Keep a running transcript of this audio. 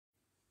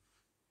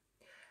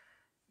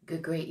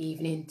Good great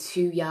evening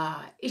to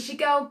ya. It's your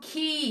girl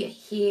Key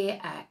here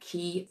at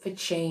Key for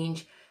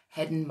Change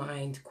Head and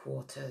Mind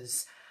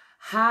Quarters.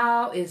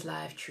 How is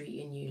life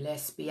treating you?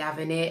 Let's be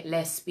having it.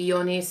 Let's be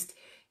honest.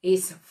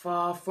 It's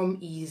far from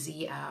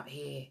easy out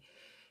here.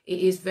 It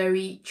is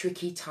very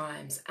tricky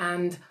times,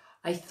 and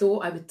I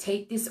thought I would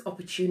take this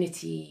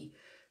opportunity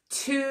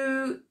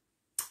to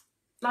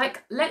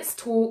let's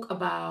talk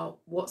about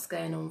what's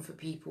going on for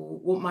people,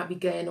 what might be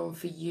going on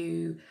for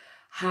you,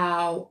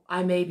 how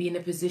I may be in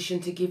a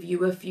position to give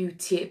you a few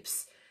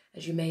tips.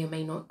 As you may or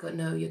may not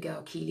know, your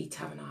girl Keeley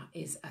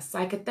is a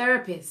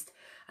psychotherapist,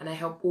 and I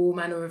help all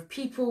manner of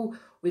people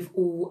with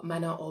all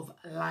manner of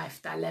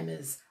life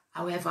dilemmas.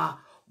 However,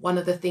 one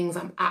of the things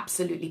I'm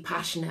absolutely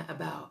passionate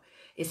about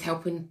is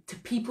helping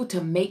people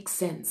to make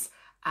sense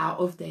out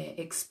of their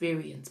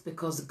experience,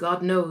 because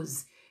God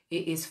knows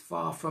it is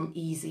far from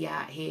easy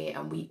out here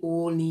and we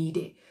all need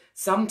it.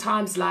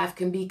 Sometimes life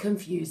can be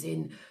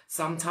confusing.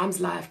 Sometimes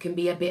life can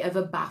be a bit of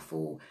a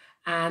baffle,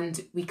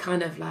 and we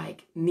kind of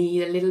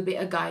need a little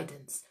bit of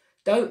guidance.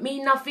 Don't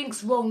mean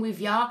nothing's wrong with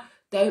ya.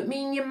 Don't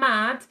mean you're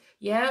mad.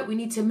 Yeah, we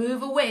need to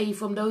move away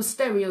from those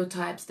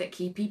stereotypes that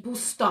keep people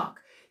stuck,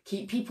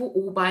 keep people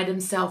all by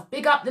themselves.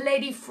 Big up the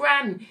lady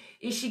Fran.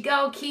 It's your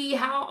girl Key.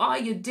 How are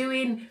you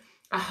doing?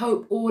 I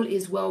hope all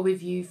is well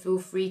with you. Feel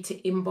free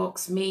to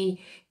inbox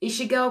me. It's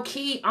your girl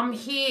Key. I'm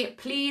here.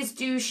 Please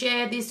do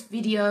share this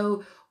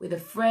video with a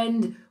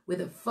friend,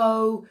 with a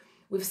foe,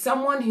 with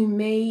someone who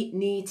may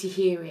need to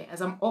hear it.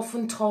 As I'm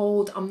often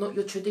told, I'm not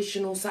your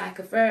traditional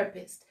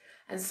psychotherapist.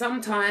 And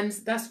sometimes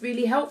that's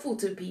really helpful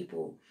to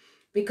people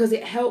because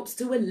it helps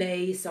to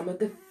allay some of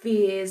the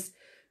fears,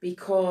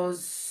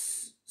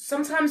 because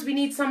sometimes we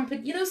need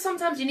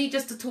sometimes you need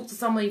just to talk to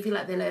someone you feel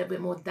like they're a little bit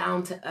more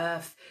down to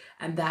earth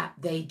and that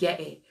they get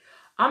it.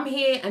 I'm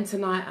here, and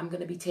tonight I'm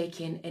going to be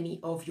taking any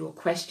of your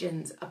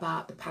questions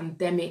about the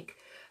pandemic,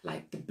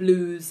 like the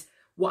blues,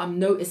 what I'm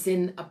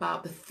noticing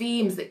about the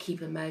themes that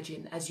keep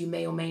emerging. As you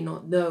may or may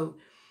not know,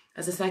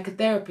 as a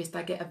psychotherapist,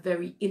 I get a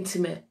very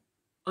intimate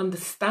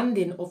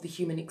understanding of the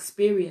human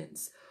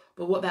experience.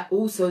 But what that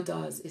also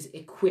does is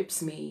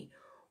equips me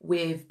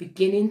with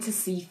beginning to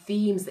see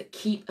themes that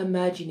keep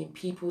emerging in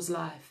people's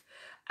life,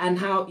 and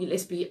how,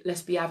 let's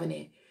be having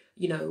it.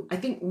 You know, I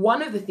think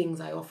one of the things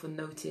I often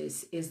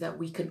notice is that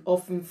we can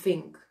often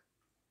think,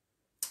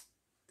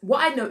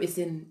 what I notice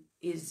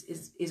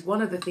is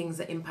one of the things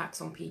that impacts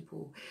on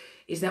people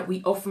is that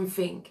we often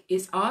think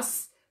it's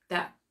us,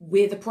 that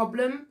we're the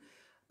problem,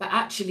 but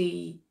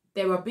actually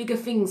there are bigger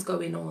things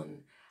going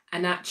on,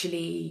 and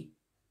actually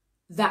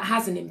that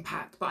has an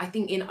impact. But I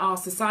think in our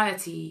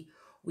society,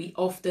 we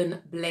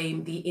often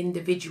blame the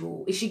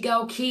individual. It's your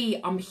girl Key.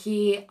 I'm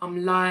here.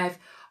 I'm live.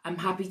 I'm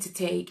happy to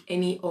take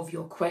any of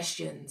your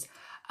questions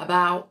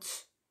about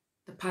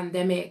the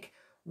pandemic,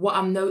 what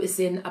I'm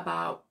noticing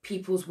about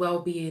people's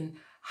well-being,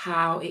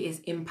 how it is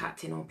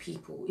impacting on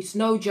people. It's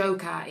no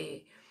joke out here.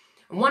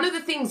 And one of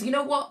the things, you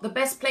know what, the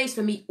best place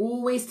for me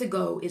always to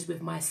go is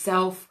with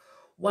myself.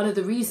 One of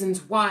the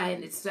reasons why,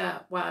 and it's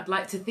why I'd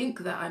like to think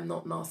that I'm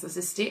not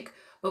narcissistic,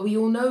 but we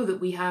all know that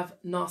we have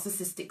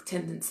narcissistic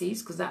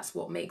tendencies because that's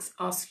what makes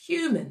us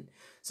human.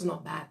 It's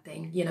not a bad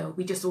thing, you know,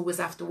 we just always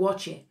have to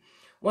watch it.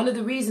 One of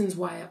the reasons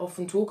why I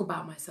often talk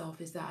about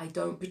myself is that I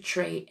don't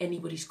betray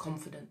anybody's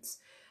confidence.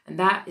 And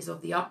that is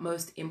of the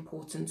utmost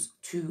importance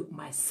to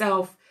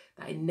myself,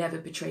 that I never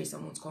betray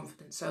someone's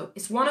confidence. So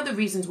it's one of the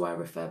reasons why I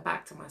refer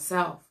back to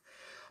myself.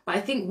 But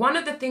I think one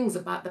of the things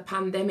about the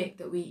pandemic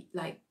that we,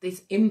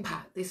 this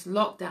impact, this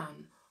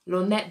lockdown.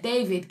 Lynette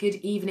David, good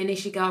evening.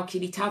 Ishigal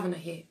Kili Taverner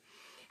here.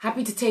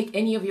 Happy to take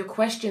any of your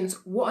questions.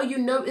 What are you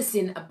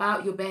noticing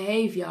about your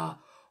behavior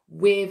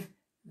with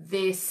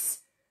this?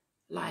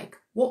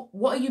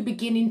 What are you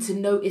beginning to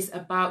notice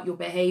about your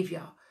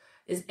behavior?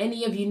 Has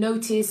any of you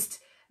noticed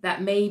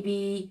that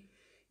maybe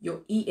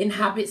your eating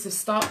habits have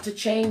started to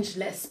change?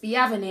 Let's be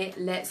having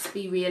it. Let's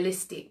be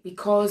realistic,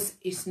 because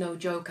it's no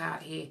joke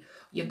out here.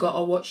 You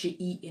gotta watch your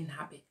eating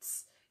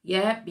habits.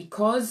 Yeah,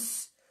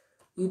 because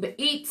Uber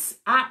Eats,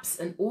 apps,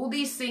 and all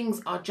these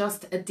things are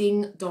just a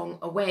ding dong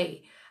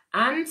away.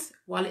 And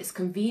while it's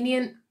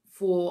convenient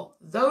for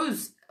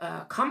those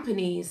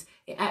companies,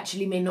 it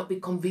actually may not be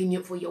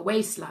convenient for your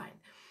waistline,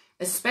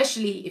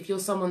 especially if you're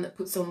someone that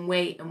puts on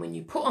weight, and when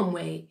you put on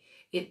weight,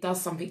 it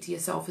does something to your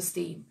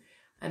self-esteem.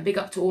 And big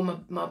up to all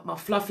my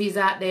fluffies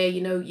out there.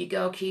 You know, your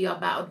girl Key, I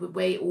battled with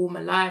weight all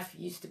my life.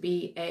 Used to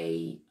be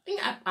I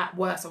think at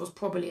worst, I was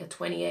probably a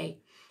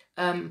 28.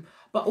 But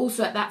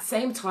also at that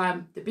same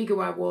time, the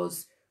bigger I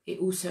was, it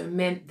also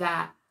meant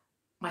that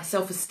my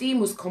self-esteem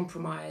was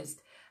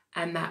compromised.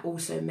 And that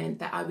also meant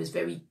that I was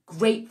very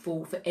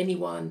grateful for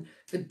anyone,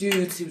 for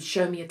dudes who would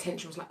show me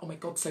attention. I was like, oh my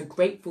God, so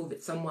grateful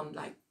that someone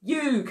like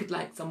you could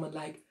like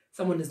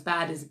someone as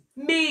bad as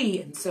me.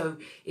 And so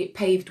it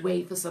paved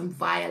way for some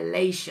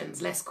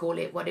violations. Let's call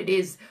it what it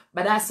is.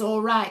 But that's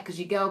all right, because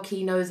your girl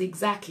Key knows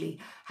exactly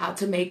how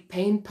to make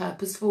pain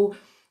purposeful,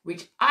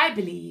 which I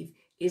believe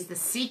is the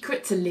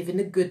secret to living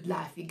a good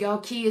life. Your girl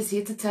Key is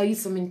here to tell you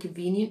some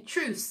inconvenient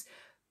truths.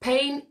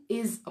 Pain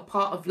is a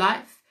part of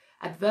life.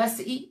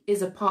 Adversity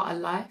is a part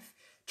of life.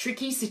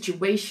 Tricky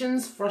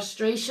situations,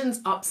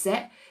 frustrations,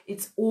 upset,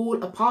 it's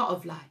all a part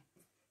of life.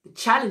 The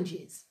challenge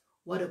is,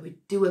 what do we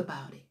do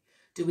about it?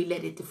 Do we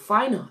let it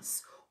define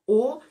us?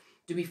 Or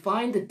do we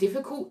find the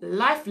difficult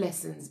life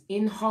lessons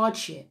in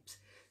hardships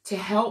to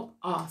help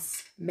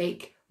us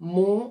make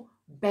more,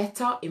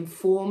 better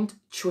informed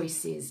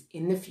choices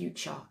in the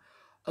future?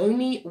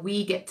 Only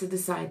we get to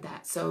decide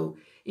that. So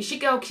it's your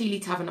girl Keeley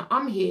Taverner.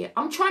 I'm here.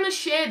 I'm trying to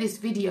share this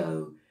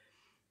video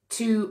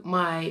to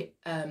my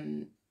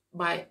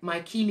my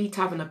Keeley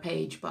Taverner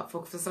page, but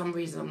for some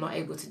reason I'm not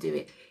able to do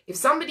it. If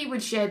somebody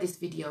would share this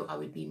video, I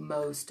would be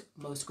most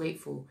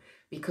grateful,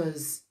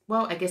 because,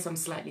 well, I guess I'm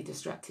slightly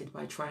distracted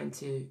by trying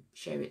to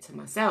share it to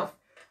myself.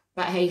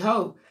 But hey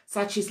ho,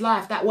 such is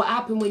life. That's what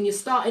happens when you're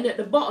starting at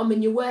the bottom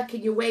and you're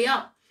working your way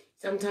up.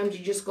 Sometimes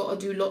you just got to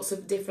do lots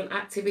of different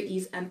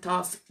activities and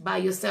tasks by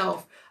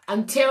yourself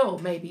until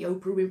maybe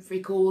Oprah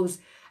Winfrey calls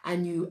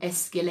and you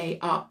escalate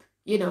up.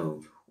 You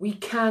know, we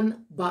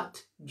can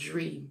but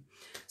dream.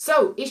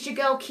 So it's your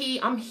girl Key.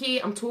 I'm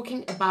here. I'm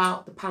talking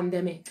about the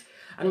pandemic,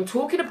 and I'm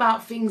talking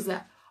about things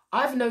that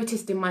I've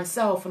noticed in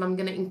myself, and I'm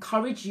going to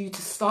encourage you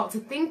to start to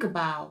think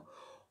about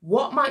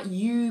what might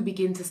you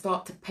begin to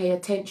start to pay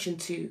attention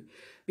to,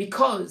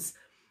 because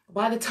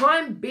by the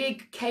time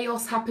big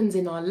chaos happens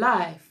in our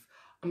life,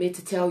 I'm here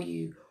to tell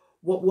you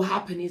what will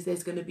happen is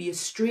there's going to be a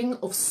string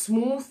of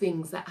small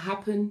things that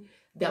happen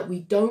that we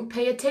don't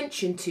pay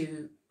attention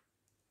to,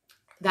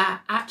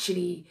 that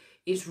actually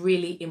is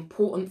really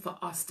important for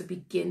us to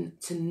begin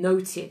to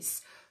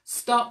notice,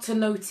 start to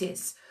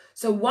notice.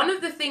 So one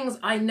of the things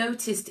I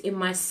noticed in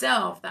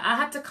myself that I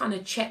had to kind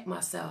of check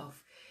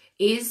myself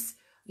is,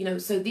 you know,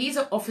 so these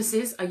are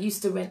offices. I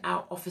used to rent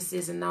out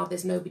offices and now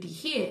there's nobody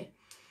here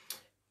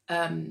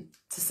to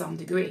some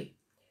degree.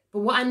 But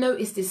what I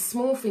noticed is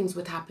small things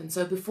would happen.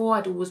 So before,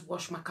 I'd always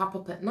wash my cup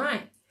up at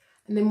night.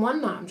 And then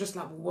one night I'm just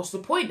like, well, what's the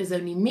point? There's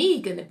only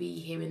me going to be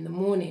here in the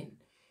morning.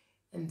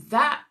 And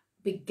that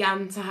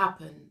began to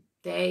happen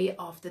day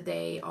after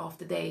day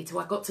after day, till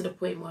I got to the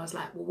point where I was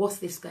like, well, what's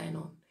this going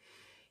on?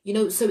 You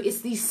know, so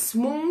it's these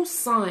small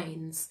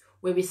signs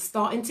where we're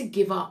starting to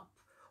give up,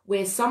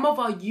 where some of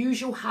our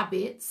usual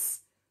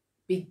habits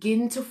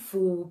begin to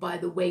fall by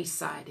the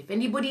wayside. If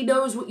anybody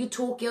knows what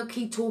you're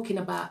keep talking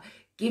about,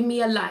 give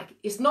me a like.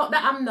 It's not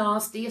that I'm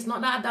nasty. It's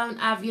not that I don't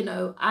have, you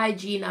know,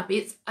 hygiene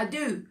habits. I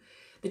do.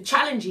 The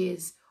challenge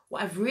is,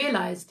 what I've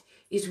realized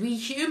is we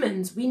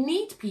humans, we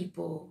need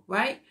people,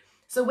 right?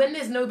 So when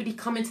there's nobody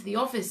coming to the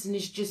office and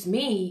it's just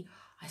me,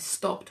 I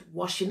stopped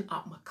washing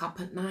up my cup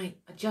at night.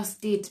 I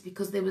just did,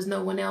 because there was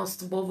no one else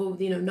to bother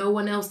with, you know, no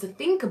one else to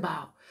think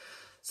about.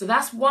 So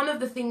that's one of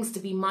the things to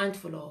be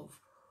mindful of.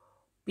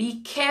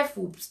 Be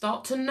careful.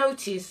 Start to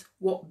notice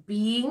what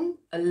being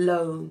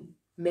alone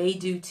may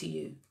do to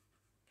you.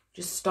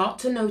 Just start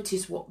to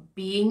notice what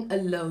being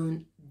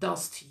alone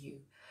does to you.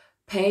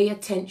 Pay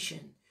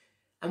attention.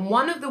 And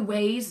one of the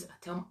ways, I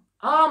tell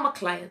all my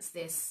clients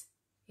this,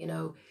 you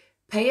know,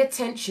 pay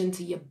attention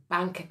to your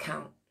bank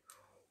account.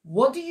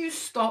 What do you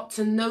start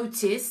to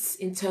notice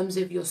in terms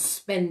of your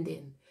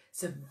spending?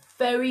 It's a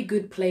very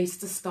good place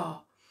to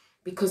start,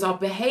 because our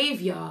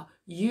behavior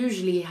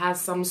usually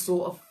has some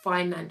sort of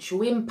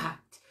financial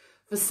impact.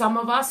 For some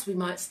of us, we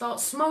might start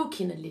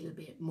smoking a little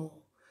bit more.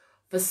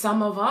 For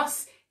some of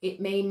us, it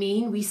may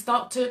mean we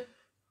start to,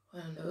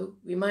 I don't know,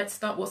 we might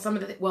start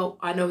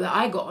I know that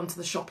I got onto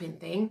the shopping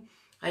thing.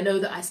 I know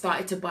that I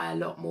started to buy a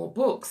lot more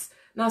books.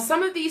 Now,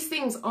 some of these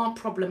things aren't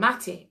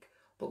problematic,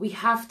 but we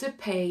have to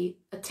pay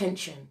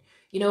attention.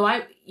 You know,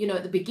 at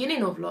the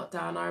beginning of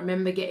lockdown, I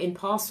remember getting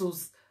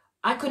parcels.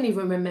 I couldn't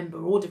even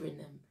remember ordering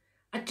them.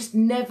 I just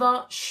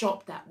never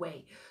shopped that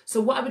way.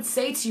 So what I would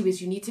say to you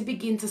is you need to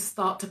begin to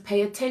start to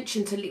pay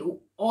attention to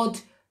little odd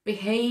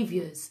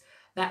behaviors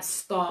that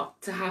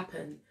start to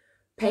happen.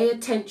 Pay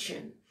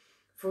attention.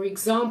 For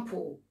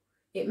example,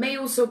 it may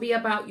also be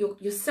about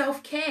your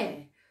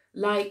self-care.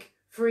 Like,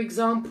 for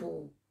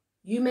example,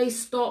 you may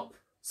stop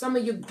some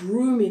of your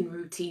grooming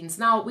routines.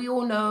 Now, we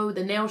all know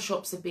the nail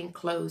shops have been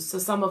closed, so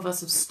some of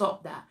us have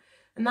stopped that.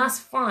 And that's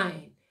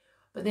fine.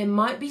 But there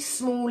might be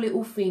small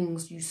little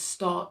things you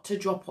start to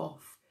drop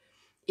off.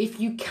 If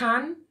you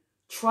can,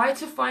 try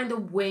to find a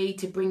way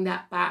to bring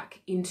that back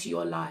into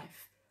your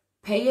life.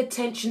 Pay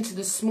attention to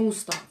the small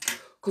stuff.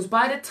 Because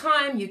by the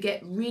time you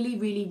get really,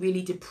 really,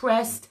 really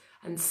depressed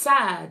and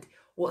sad,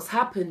 what's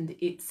happened,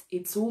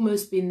 it's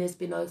almost been, there's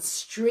been a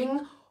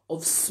string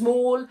of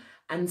small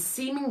and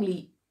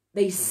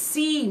they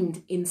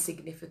seemed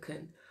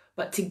insignificant,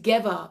 but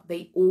together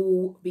they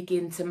all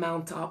begin to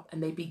mount up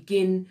and they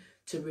begin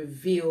to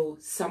reveal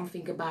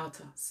something about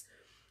us.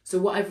 So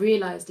what I've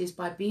realized is,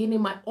 by being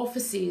in my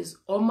offices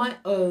on my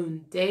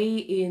own, day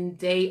in,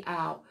 day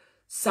out,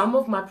 some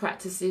of my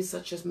practices,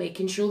 such as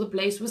making sure the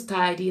place was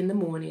tidy in the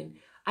morning,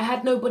 I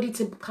had nobody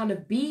to kind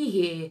of be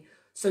here,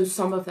 so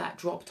some of that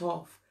dropped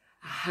off.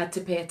 I had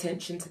to pay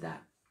attention to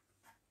that.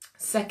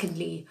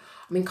 Secondly,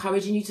 I'm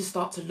encouraging you to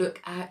start to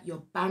look at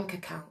your bank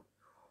account.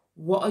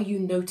 What are you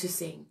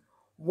noticing?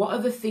 What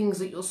are the things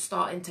that you're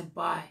starting to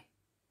buy?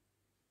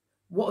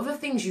 What are the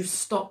things you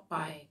stopped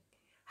buying?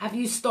 Have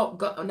you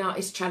stopped? Now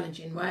it's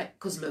challenging, right?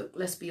 Because look,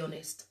 let's be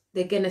honest.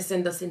 They're going to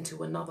send us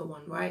into another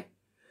one, right?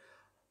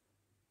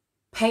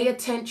 Pay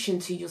attention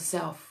to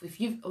yourself. If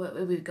you've, oh,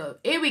 here we go.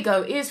 Here we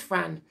go. Here's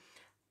Fran.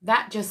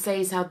 That just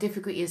says how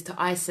difficult it is to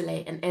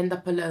isolate and end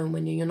up alone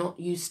when you're not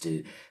used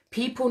to.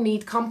 People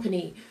need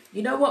company.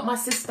 You know what, my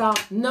sister?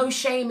 No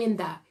shame in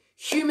that.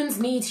 Humans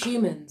need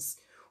humans.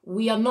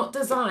 We are not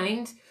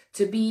designed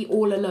to be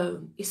all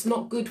alone. It's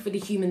not good for the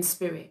human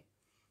spirit.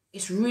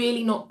 It's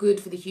really not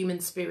good for the human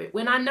spirit.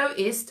 When I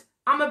noticed,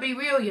 I'm going to be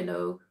real, you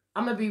know.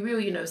 I'm going to be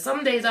real, you know.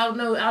 Some days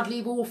I'd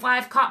leave all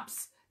 5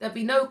 cups. There'd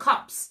be no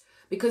cups.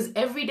 Because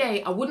every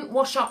day I wouldn't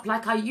wash up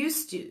like I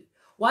used to.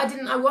 Why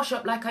didn't I wash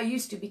up like I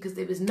used to? Because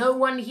there was no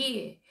one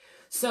here.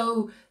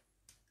 So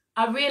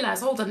I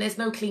realized, hold on, there's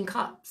no clean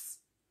cups.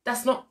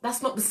 That's not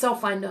the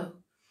self I know.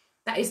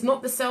 That is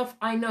not the self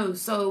I know.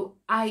 So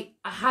I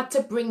had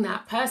to bring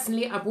that.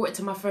 Personally, I brought it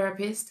to my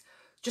therapist.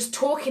 Just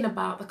talking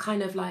about the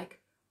kind of like,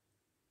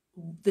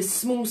 the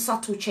small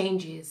subtle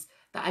changes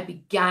that I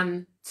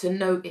began to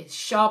notice.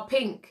 Sharp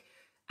Pink,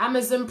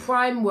 Amazon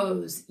Prime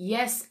woes.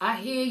 Yes, I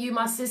hear you,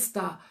 my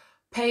sister.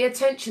 Pay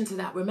attention to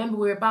that. Remember,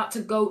 we're about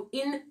to go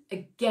in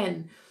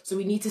again. So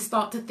we need to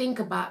start to think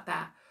about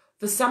that.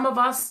 For some of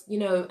us, you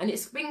know, and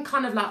it's been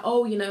kind of like,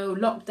 oh, you know,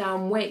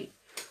 lockdown weight.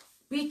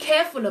 Be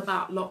careful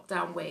about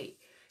lockdown weight,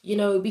 you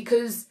know,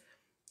 because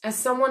as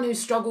someone who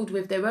struggled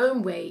with their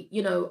own weight,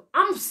 you know,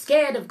 I'm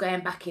scared of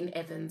going back in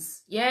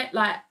Evans. Yeah,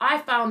 like I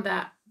found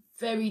that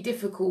very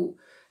difficult.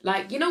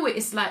 Like, you know what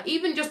it's like,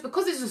 even just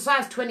because it's a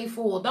size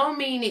 24, don't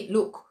mean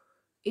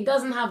it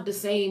doesn't have the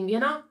same, you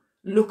know,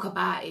 look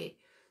about it.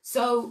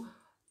 So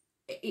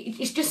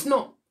it's just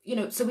not, you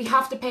know, so we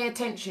have to pay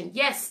attention.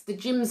 Yes, the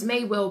gyms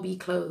may well be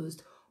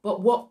closed,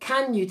 but what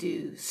can you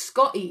do?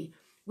 Scotty,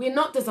 we're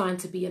not designed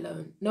to be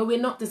alone. No, we're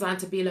not designed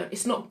to be alone.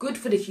 It's not good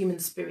for the human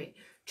spirit.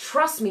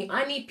 Trust me,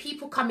 I need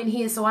people coming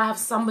here so I have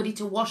somebody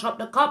to wash up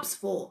the cups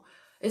for.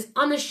 It's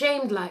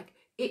unashamed, like,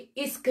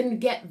 it can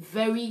get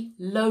very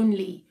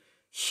lonely.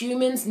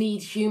 Humans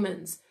need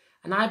humans.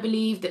 And I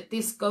believe that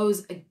this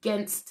goes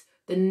against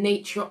the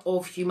nature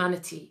of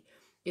humanity.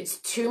 It's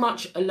too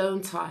much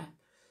alone time.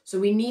 So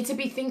we need to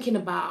be thinking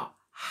about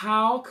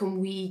how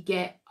can we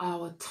get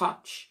our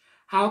touch?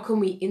 How can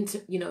we,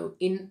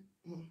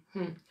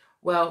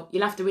 well,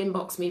 you'll have to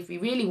inbox me if you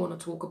really want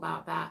to talk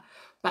about that.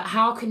 But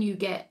how can you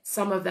get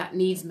some of that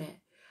needs met?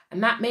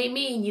 And that may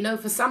mean, you know,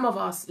 for some of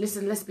us,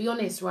 listen, let's be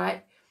honest,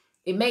 right?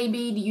 It may be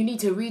you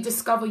need to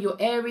rediscover your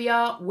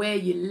area, where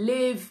you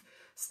live,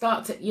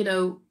 start to, you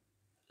know,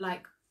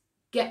 like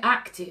get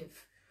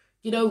active.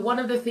 You know, one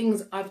of the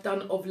things I've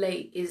done of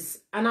late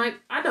is, and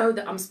I know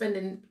that I'm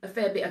spending a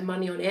fair bit of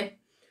money on it,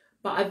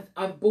 but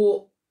I've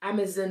bought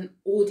Amazon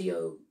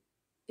Audio.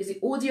 Is it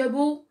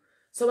Audible?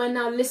 So I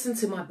now listen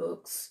to my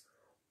books,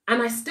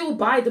 and I still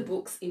buy the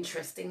books,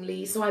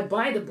 interestingly. So I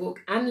buy the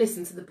book and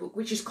listen to the book,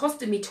 which is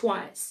costing me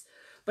twice.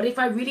 But if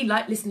I really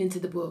like listening to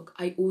the book,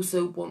 I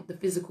also want the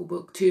physical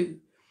book too.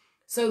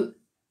 So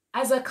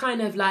as a kind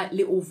of like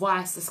little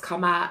vice that's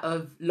come out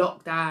of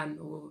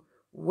lockdown or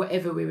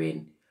whatever we're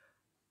in,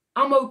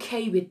 I'm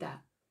okay with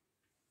that.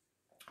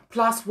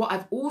 Plus, what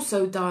I've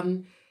also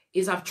done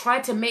is I've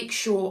tried to make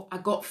sure I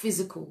got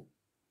physical.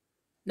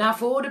 Now,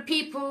 for all the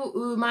people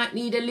who might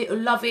need a little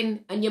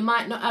loving and you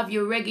might not have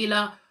your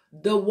regular,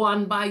 the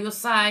one by your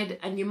side,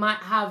 and you might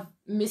have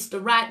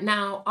Mr. Right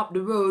Now up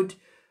the road,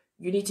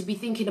 you need to be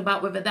thinking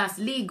about whether that's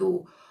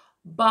legal.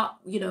 But,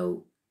 you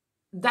know,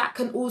 that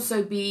can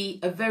also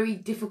be a very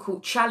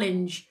difficult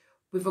challenge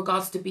with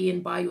regards to being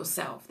by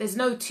yourself. There's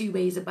no two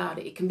ways about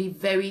it. It can be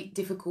very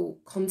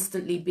difficult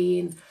constantly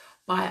being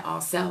by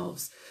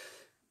ourselves.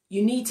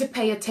 You need to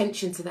pay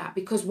attention to that,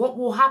 because what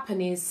will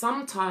happen is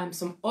sometimes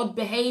some odd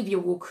behavior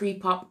will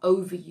creep up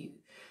over you.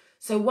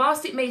 So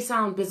whilst it may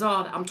sound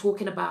bizarre that I'm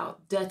talking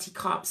about dirty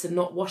cups and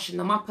not washing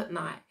them up at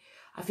night,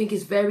 I think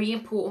it's very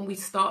important we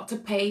start to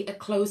pay a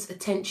close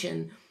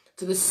attention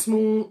to the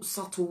small,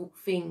 subtle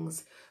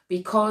things,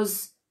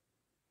 because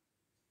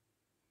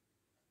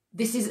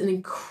this is an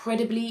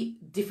incredibly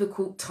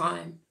difficult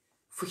time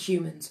for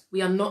humans.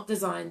 We are not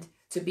designed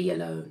to be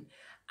alone,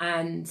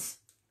 and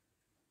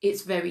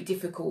it's very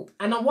difficult.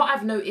 And what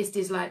I've noticed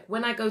is, like,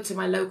 when I go to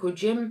my local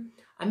gym,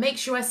 I make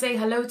sure I say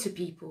hello to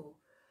people.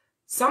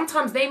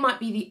 Sometimes they might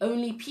be the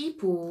only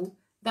people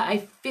that I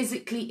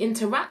physically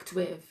interact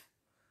with.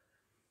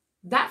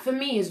 That for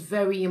me is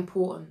very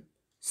important.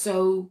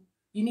 So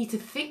you need to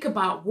think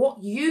about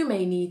what you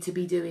may need to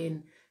be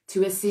doing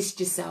to assist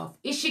yourself.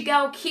 It's your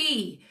girl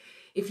Key.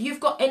 If you've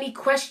got any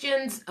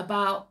questions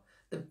about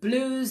the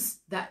blues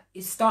that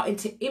is starting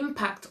to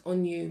impact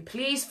on you,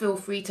 please feel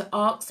free to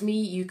ask me.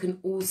 You can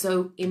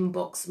also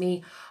inbox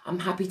me. I'm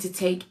happy to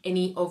take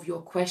any of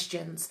your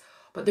questions.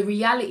 But the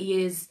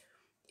reality is,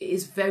 it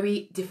is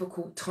very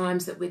difficult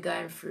times that we're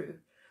going through.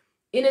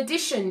 In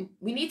addition,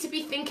 we need to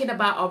be thinking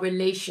about our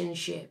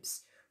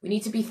relationships. We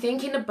need to be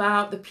thinking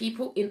about the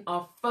people in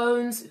our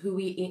phones who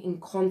we're in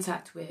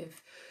contact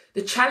with.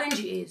 The challenge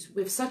is,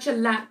 with such a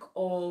lack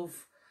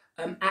of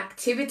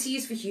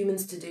activities for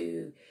humans to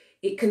do,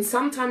 it can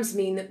sometimes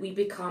mean that we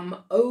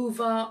become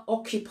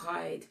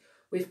over-occupied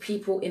with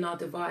people in our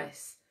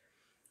device.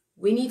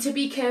 We need to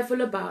be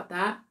careful about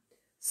that.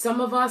 Some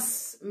of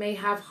us may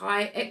have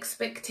high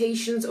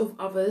expectations of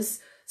others.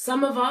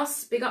 Some of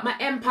us, big up my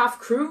empath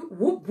crew,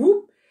 whoop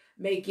whoop,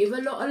 may give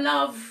a lot of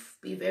love,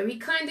 be very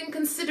kind and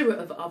considerate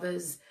of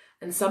others,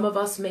 and some of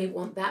us may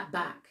want that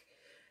back.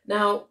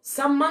 Now,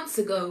 some months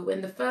ago,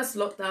 when the first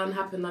lockdown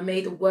happened, I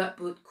made a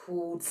workbook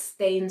called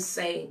Staying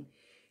Sane.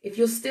 If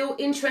you're still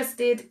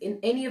interested in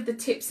any of the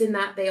tips in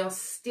that, they are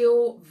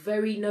still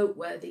very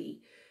noteworthy.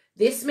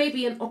 This may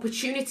be an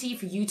opportunity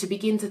for you to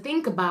begin to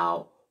think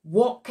about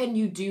what can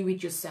you do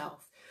with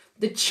yourself.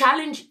 The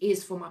challenge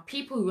is for my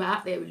people who are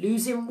out there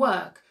losing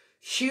work,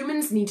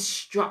 humans need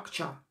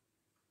structure.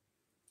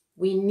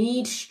 We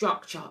need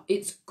structure.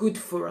 It's good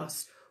for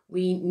us.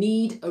 We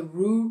need a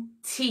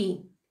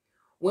routine.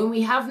 When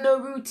we have no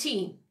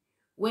routine,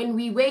 when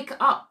we wake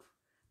up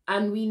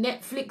and we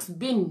Netflix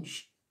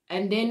binge,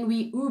 and then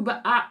we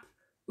Uber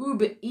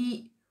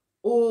eat,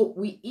 or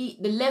we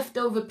eat the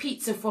leftover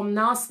pizza from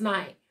last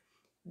night,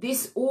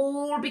 this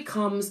all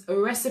becomes a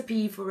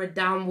recipe for a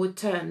downward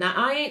turn. Now,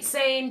 I ain't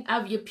saying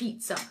have your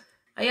pizza.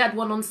 I had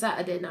one on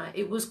Saturday night.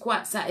 It was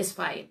quite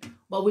satisfying.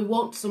 But we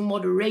want some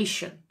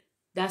moderation.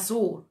 That's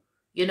all.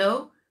 You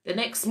know, the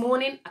next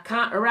morning, I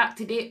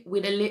counteracted it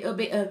with a little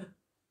bit of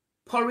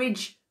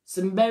porridge,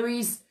 some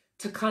berries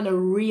to kind of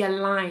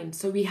realign.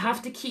 So we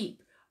have to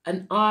keep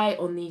an eye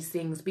on these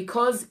things,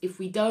 because if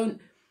we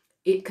don't,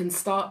 it can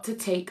start to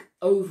take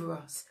over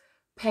us.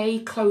 Pay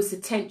close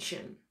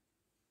attention.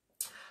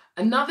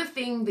 Another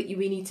thing that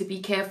we need to be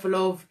careful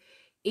of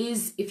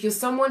is if you're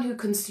someone who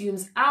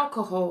consumes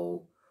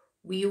alcohol,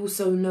 we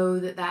also know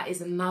that that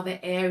is another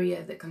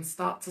area that can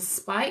start to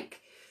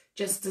spike,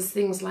 just as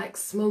things like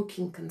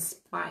smoking can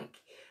spike.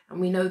 And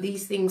we know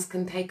these things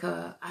can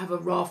have a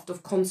raft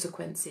of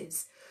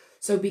consequences.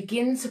 So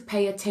begin to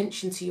pay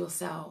attention to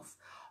yourself.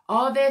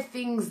 Are there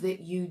things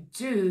that you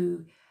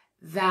do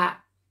that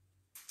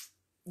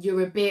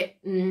you're a bit...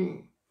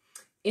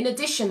 In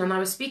addition, and I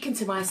was speaking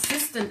to my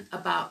assistant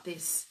about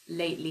this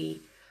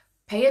lately,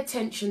 pay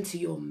attention to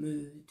your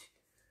mood.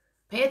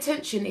 Pay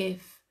attention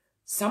if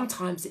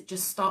sometimes it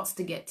just starts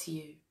to get to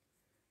you.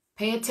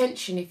 Pay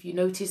attention if you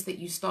notice that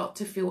you start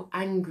to feel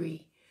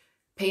angry.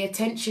 Pay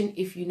attention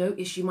if you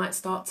notice you might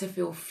start to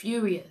feel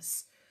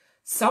furious.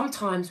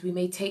 Sometimes we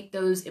may take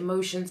those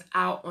emotions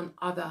out on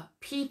other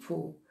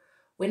people,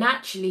 when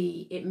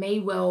actually it may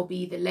well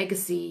be the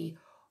legacy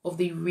of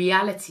the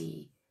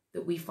reality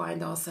that we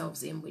find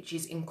ourselves in, which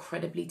is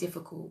incredibly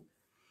difficult.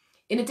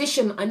 In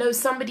addition, I know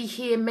somebody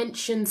here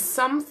mentioned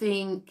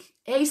something.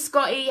 Hey,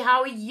 Scotty, how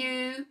are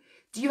you?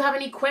 Do you have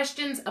any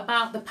questions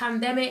about the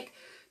pandemic?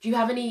 Do you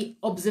have any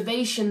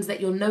observations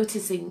that you're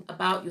noticing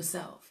about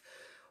yourself?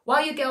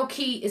 While your girl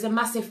Key is a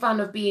massive fan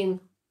of being,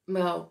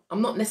 well,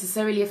 I'm not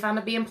necessarily a fan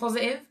of being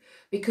positive,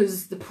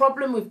 because the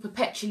problem with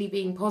perpetually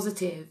being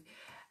positive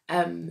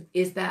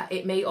is that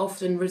it may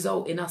often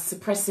result in us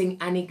suppressing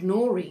and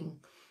ignoring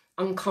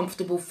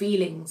uncomfortable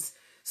feelings.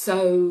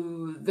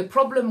 So the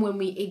problem when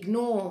we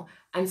ignore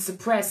and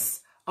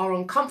suppress our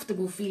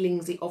uncomfortable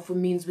feelings, it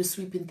often means we're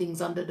sweeping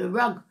things under the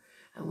rug.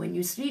 And when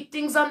you sweep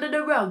things under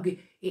the rug,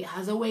 it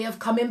has a way of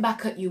coming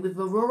back at you with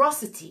a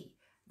ferocity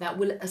that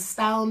will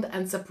astound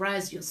and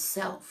surprise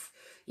yourself.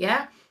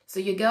 Yeah? So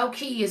your girl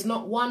Key is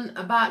not one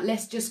about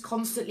let's just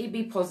constantly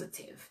be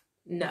positive.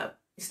 No,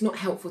 it's not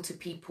helpful to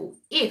people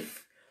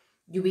if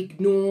you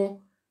ignore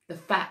the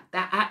fact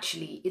that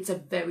actually it's a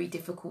very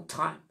difficult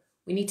time.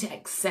 We need to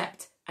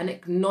accept and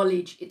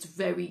acknowledge it's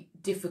very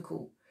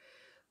difficult.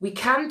 We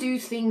can do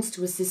things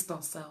to assist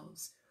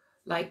ourselves.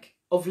 Like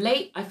of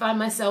late, I find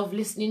myself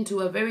listening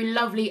to a very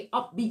lovely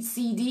upbeat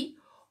CD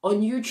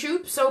on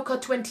YouTube, Soca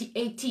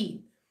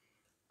 2018.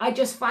 I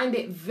just find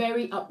it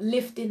very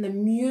uplifting. The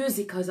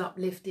music is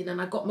uplifting,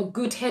 and I got my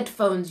good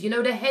headphones. You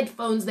know, the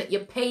headphones that you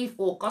pay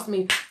for, cost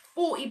me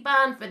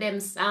 £40 for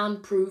them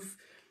soundproof,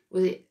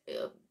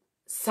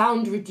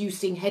 sound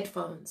reducing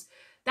headphones.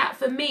 That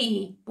for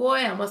me, boy,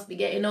 I must be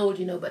getting old,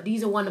 you know, but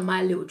these are one of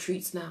my little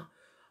treats now.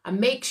 I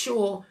make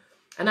sure,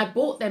 and I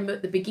bought them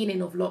at the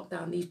beginning of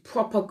lockdown, these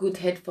proper good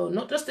headphones,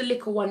 not just the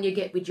little one you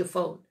get with your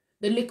phone,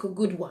 the little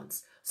good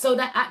ones. So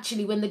that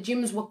actually when the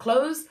gyms were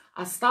closed,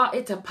 I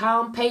started to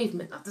pound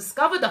pavement. I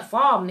discovered a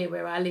farm near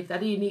where I lived. I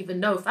didn't even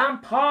know.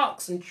 Found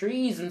parks and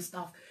trees and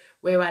stuff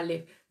where I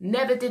live.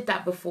 Never did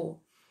that before.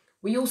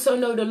 We also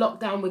know the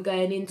lockdown we're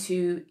going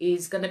into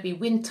is going to be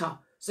winter.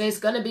 So it's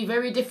going to be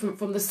very different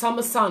from the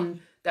summer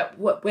sun that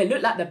looked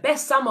like the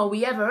best summer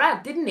we ever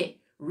had, didn't it?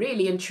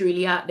 Really and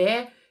truly out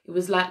there. It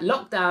was like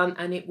lockdown,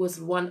 and it was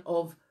one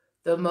of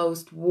the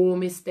most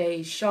warmest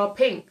days. Sharp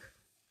pink.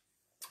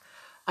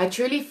 I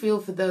truly feel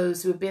for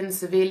those who have been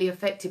severely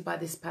affected by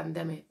this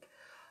pandemic.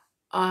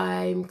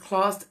 I'm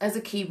classed as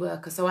a key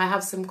worker, so I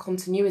have some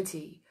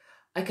continuity.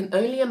 I can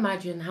only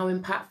imagine how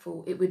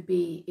impactful it would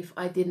be if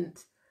I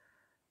didn't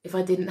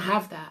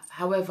have that.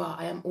 However,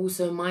 I am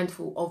also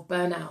mindful of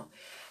burnout.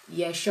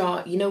 Yeah,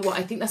 Shah, you know what?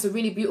 I think that's a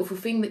really beautiful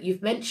thing that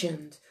you've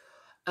mentioned.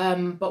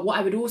 But what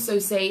I would also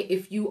say,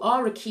 if you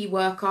are a key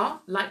worker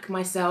like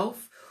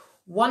myself,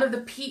 one of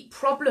the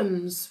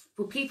problems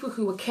for people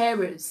who are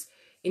carers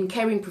in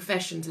caring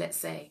professions, let's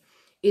say,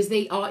 is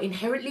they are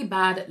inherently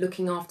bad at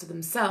looking after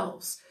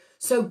themselves.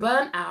 So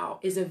burnout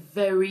is a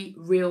very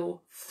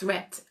real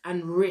threat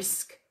and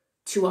risk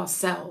to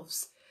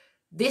ourselves.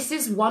 This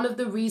is one of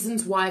the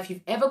reasons why, if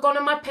you've ever gone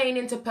on my Pain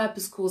into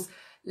Purpose course,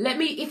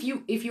 if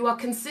you are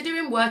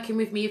considering working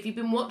with me, if you've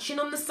been watching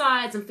on the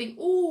sides and think,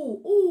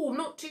 I'm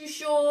not too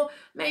sure,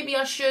 maybe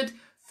I should,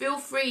 feel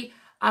free.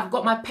 I've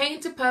got my Pain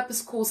into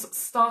Purpose course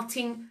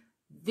starting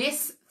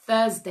this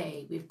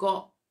Thursday. We've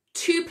got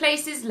 2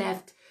 places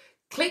left.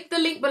 Click the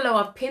link below.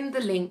 I've pinned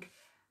the link.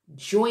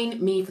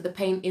 Join me for the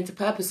Pain into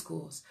Purpose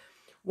course.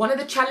 One of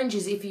the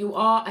challenges, if you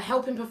are a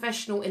helping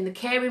professional in the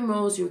caring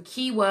roles, you're a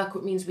key worker,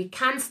 it means we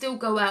can still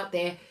go out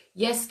there.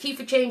 Yes, Key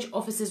for Change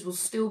offices will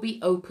still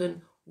be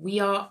open. We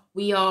are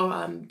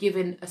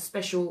given a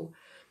special,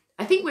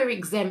 I think we're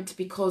exempt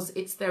because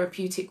it's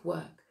therapeutic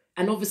work.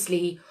 And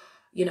obviously,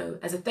 you know,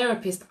 as a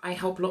therapist, I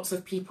help lots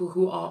of people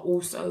who are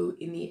also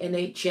in the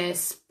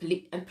NHS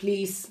and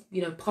police,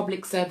 you know,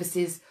 public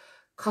services,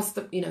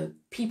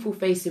 people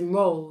facing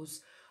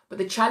roles. But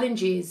the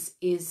challenge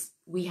is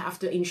we have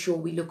to ensure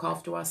we look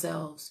after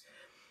ourselves.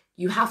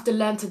 You have to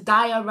learn to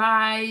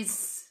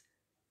diarize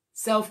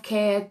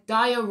self-care,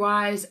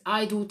 diarize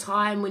idle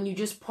time when you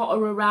just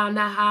potter around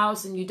the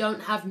house and you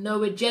don't have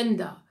no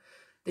agenda.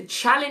 The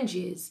challenge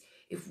is,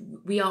 if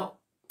we are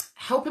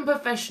helping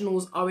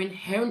professionals are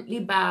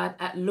inherently bad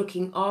at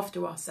looking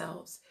after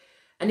ourselves.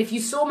 And if you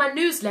saw my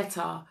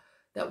newsletter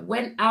that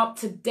went out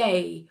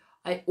today,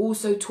 I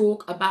also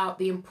talk about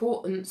the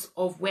importance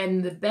of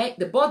when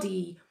the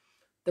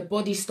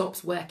body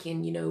stops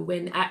working, you know,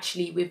 when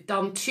actually we've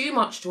done too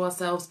much to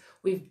ourselves.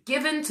 We've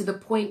given to the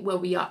point where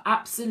we are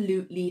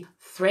absolutely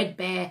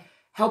threadbare.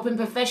 Helping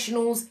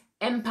professionals,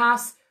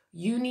 empaths,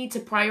 you need to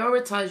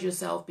prioritize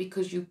yourself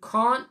because you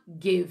can't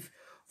give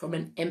from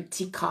an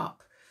empty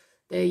cup.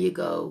 There you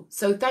go.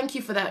 So thank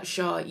you for that,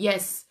 Shah.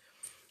 Yes.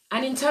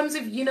 And in terms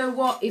of, you know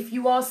what, if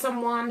you are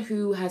someone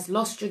who has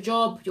lost your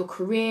job, your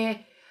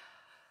career,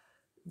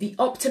 the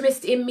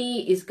optimist in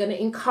me is going to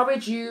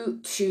encourage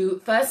you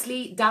to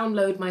firstly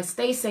download my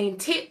Stay Sane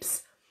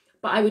tips,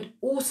 but I would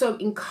also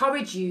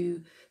encourage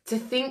you to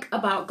think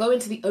about going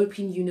to the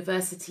Open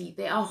University.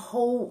 There are a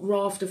whole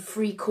raft of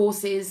free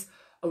courses.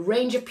 A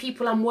range of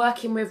people I'm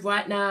working with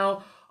right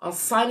now are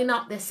signing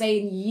up. They're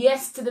saying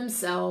yes to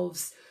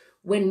themselves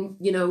when,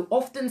 you know,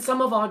 often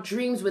some of our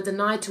dreams were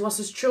denied to us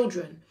as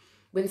children.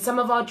 When some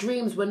of our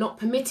dreams were not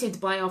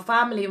permitted by our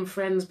family and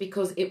friends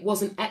because it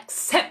wasn't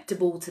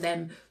acceptable to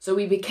them. So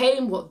we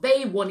became what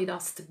they wanted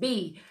us to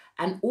be.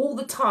 And all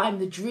the time,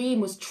 the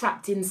dream was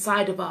trapped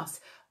inside of us.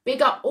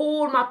 Big up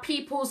all my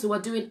peoples who are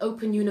doing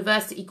Open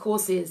University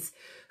courses,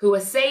 who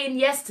are saying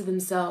yes to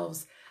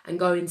themselves and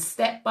going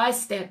step by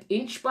step,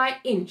 inch by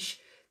inch,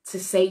 to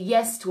say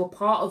yes to a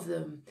part of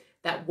them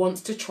that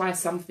wants to try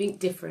something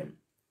different.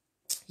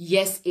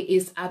 Yes, it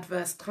is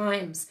adverse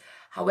times.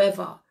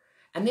 However,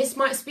 and this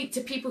might speak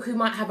to people who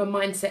might have a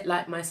mindset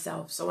like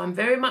myself. So I'm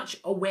very much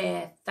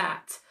aware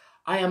that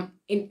I am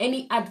in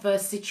any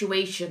adverse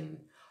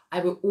situation, I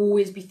will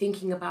always be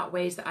thinking about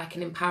ways that I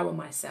can empower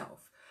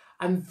myself.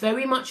 I'm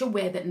very much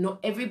aware that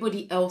not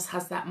everybody else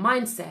has that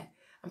mindset.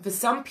 And for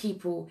some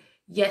people,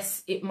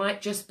 yes, it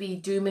might just be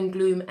doom and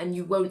gloom and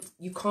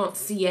you can't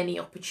see any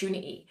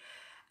opportunity.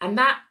 And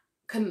that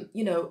can,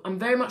 you know, I'm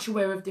very much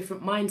aware of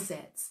different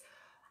mindsets.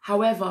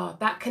 However,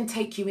 that can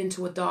take you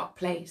into a dark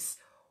place.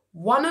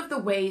 One of the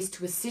ways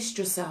to assist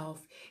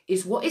yourself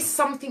is what is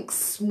something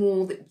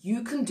small that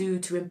you can do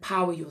to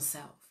empower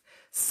yourself.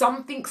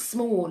 Something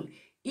small,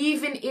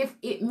 even if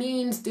it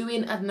means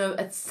doing, I don't know,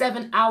 a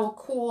 7-hour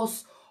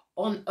course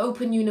on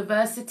Open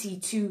University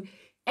to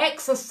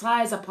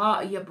exercise a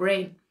part of your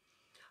brain.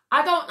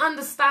 I don't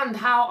understand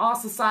how our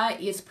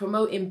society is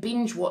promoting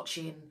binge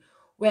watching,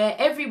 where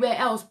everywhere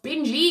else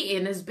binge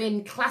eating has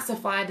been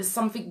classified as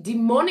something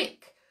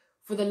demonic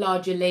for the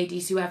larger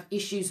ladies who have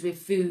issues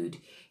with food.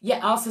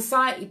 Yet our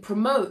society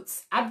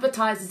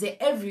advertises it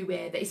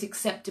everywhere that it's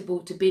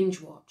acceptable to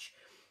binge watch.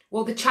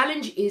 Well, the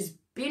challenge is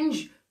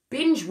binge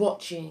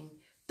watching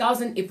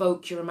doesn't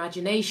evoke your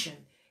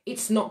imagination.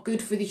 It's not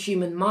good for the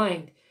human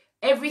mind.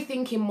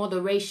 Everything in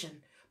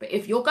moderation. But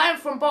if you're going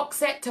from box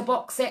set to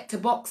box set to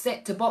box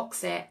set to box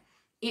set,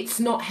 it's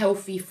not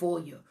healthy for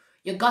you.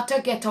 You got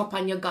to get up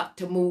and you got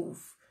to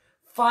move.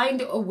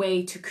 Find a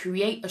way to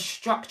create a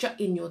structure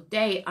in your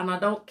day. And I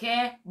don't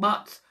care,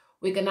 but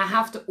we're going to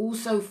have to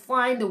also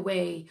find a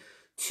way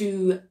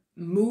to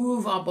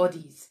move our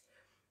bodies.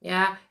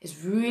 Yeah,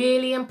 it's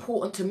really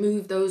important to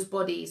move those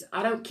bodies.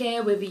 I don't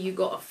care whether you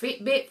got a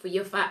Fitbit for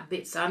your fat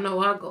bits. I know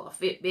I got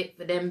a Fitbit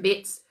for them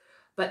bits.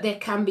 But there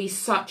can be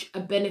such a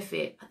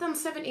benefit. I've done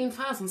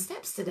 17,000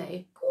 steps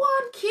today. Go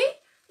on, kid.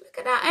 Look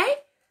at that,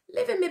 eh?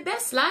 Living my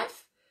best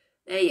life.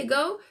 There you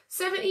go.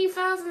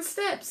 17,000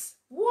 steps.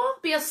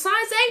 What? Be a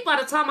size 8 by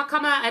the time I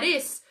come out of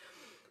this.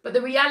 But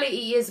the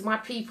reality is, my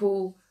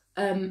people,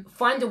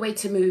 find a way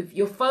to move.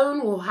 Your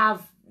phone will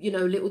have you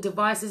know, little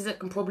devices that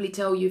can probably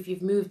tell you if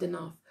you've moved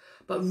enough.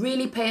 But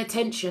really pay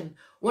attention.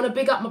 Want to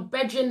big up my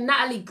bedroom,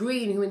 Natalie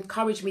Green, who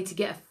encouraged me to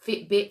get a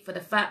Fitbit for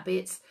the fat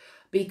bits,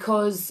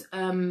 because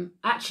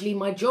actually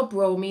my job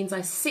role means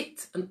I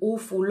sit an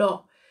awful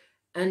lot,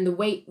 and the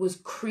weight was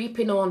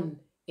creeping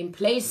on in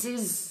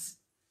places.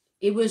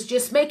 It was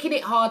just making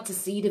it hard to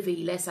see the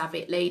V. Let's have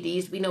it,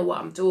 ladies. We know what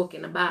I'm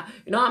talking about.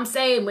 You know what I'm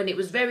saying? When it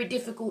was very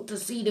difficult to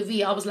see the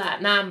V, I was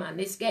like, nah, man,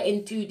 it's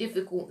getting too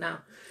difficult now.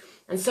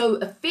 And so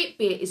a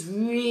Fitbit is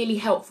really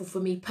helpful for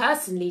me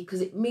personally,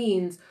 because it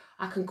means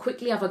I can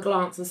quickly have a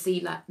glance and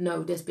see, like,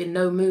 no, there's been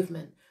no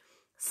movement.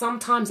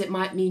 Sometimes it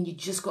might mean you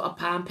just got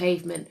to pound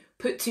pavement,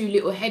 put 2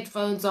 little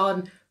headphones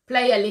on,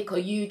 play a lick of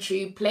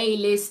YouTube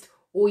playlist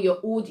or your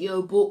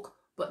audio book,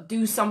 but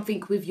do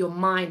something with your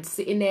mind.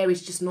 Sitting there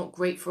is just not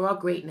great for our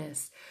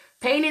greatness.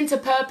 Pain into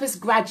Purpose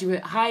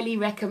graduate, highly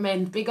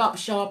recommend. Big up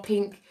Shah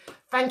Pink.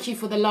 Thank you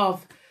for the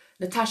love.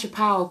 Natasha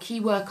Powell, key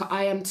worker,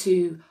 I am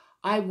too.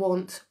 I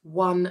want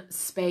one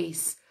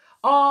space.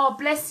 Oh,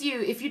 bless you.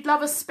 If you'd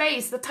love a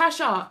space,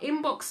 Natasha,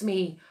 inbox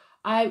me.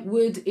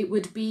 It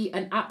would be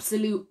an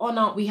absolute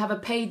honour. We have a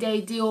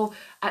payday deal.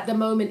 At the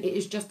moment, it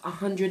is just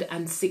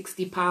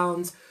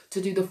 £160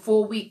 to do the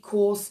 4-week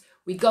course.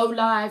 We go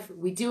live,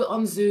 we do it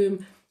on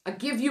Zoom. I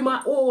give you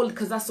my all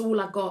because that's all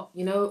I got,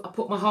 you know. I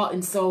put my heart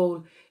and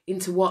soul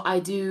into what I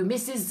do.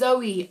 Mrs.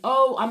 Zoe,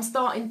 oh, I'm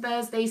starting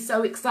Thursday,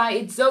 so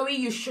excited. Zoe,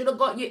 you should have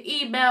got your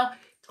email.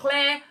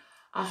 Claire,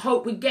 I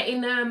hope we're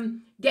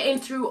getting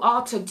through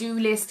our to-do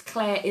list.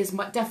 Claire is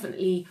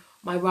definitely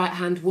my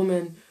right-hand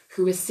woman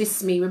who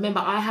assists me. Remember,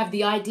 I have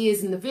the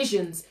ideas and the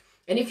visions.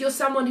 And if you're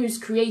someone who's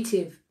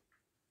creative,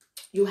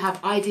 you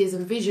have ideas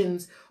and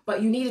visions,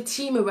 but you need a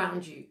team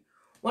around you.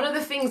 One of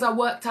the things I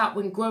worked out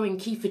when growing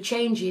Key for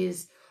Change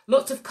is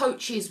lots of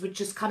coaches would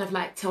just kind of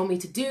like tell me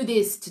to do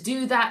this, to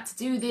do that, to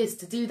do this,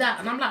 to do that.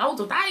 And I'm like,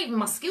 hold on, that ain't even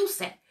my skill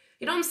set.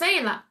 You know what I'm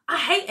saying? Like, I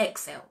hate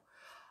Excel.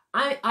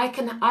 I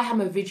am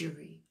a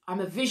visionary.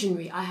 I'm a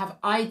visionary. I have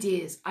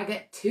ideas. I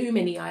get too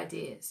many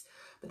ideas.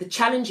 But the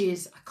challenge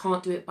is I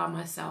can't do it by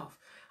myself.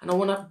 And I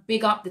want to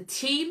big up the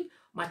team,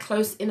 my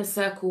close inner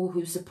circle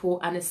who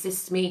support and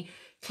assist me.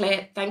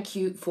 Claire, thank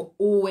you for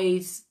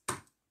always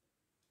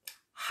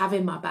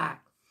having my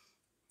back.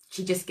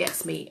 She just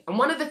gets me. And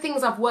one of the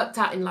things I've worked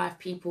out in life,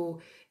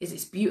 people, is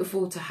it's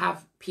beautiful to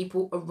have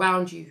people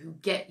around you who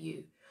get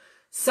you.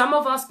 Some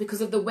of us, because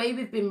of the way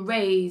we've been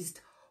raised,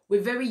 we're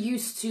very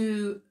used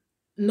to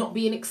not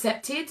being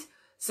accepted.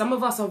 Some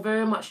of us are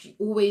very much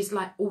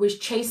always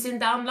chasing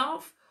down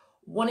love,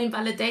 wanting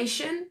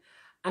validation.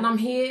 And I'm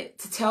here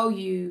to tell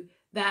you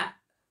that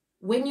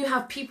when you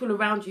have people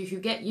around you who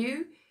get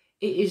you,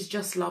 it is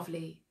just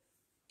lovely.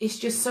 It's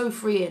just so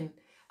freeing.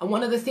 And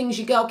one of the things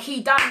your girl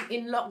Key done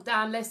in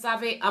lockdown, let's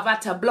have it, I've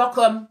had to block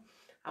them.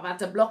 I've had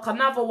to block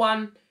another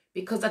one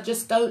because I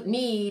just don't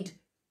need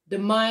the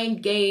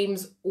mind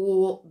games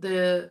or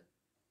the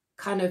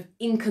kind of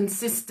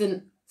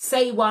inconsistent,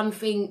 say one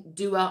thing,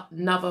 do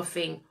another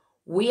thing.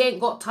 We ain't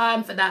got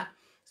time for that.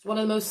 It's one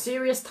of the most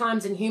serious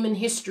times in human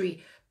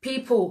history.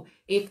 People,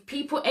 if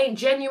people ain't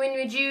genuine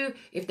with you,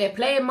 if they're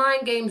playing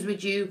mind games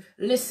with you,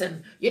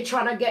 listen, you're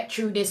trying to get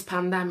through this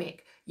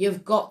pandemic.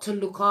 You've got to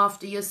look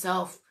after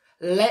yourself.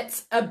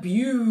 Let's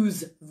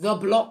abuse the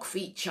block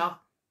feature.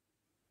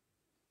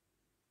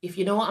 If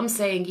you know what I'm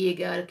saying, you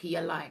girl, you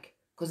like,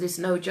 because it's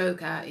no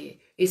joke out here.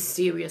 It's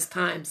serious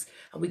times.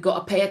 And we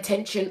got to pay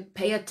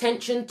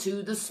attention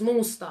to the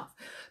small stuff.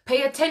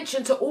 Pay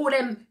attention to all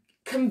them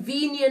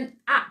convenient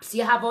apps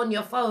you have on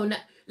your phone.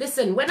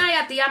 Listen, when I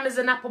had the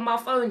Amazon app on my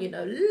phone, you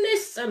know,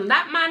 listen,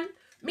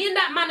 me and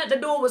that man at the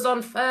door was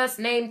on first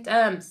name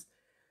terms.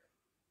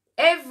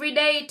 Every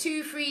day,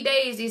 2-3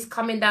 days he's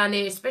coming down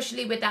here,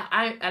 especially with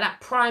that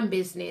Prime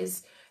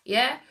business,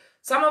 yeah?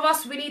 Some of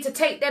us, we need to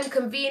take them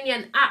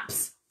convenient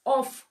apps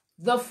off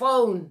the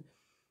phone.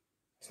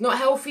 It's not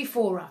healthy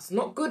for us,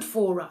 not good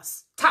for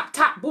us. Tap,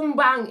 tap, boom,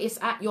 bang, it's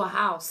at your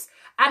house.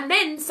 And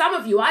then some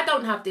of you, I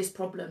don't have this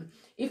problem.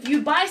 If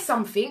you buy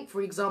something,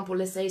 for example,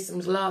 let's say some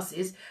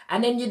glasses,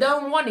 and then you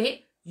don't want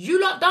it,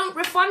 you lot don't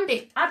refund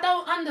it. I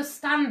don't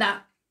understand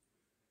that.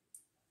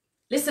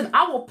 Listen,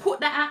 I will put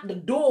that at the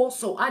door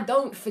so I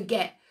don't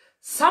forget.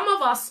 Some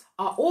of us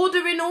are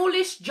ordering all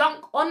this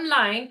junk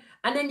online,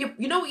 and then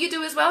you know what you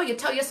do as well? You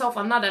tell yourself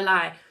another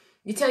lie.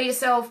 You tell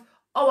yourself,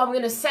 oh, I'm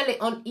going to sell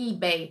it on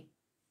eBay.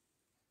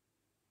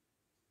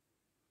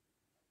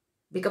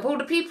 Big up all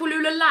the people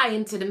who are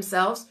lying to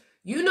themselves.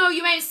 You know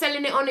you ain't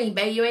selling it on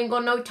eBay. You ain't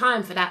got no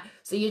time for that.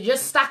 So you're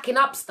just stacking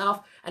up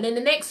stuff. And then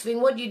the next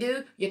thing, what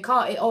do? You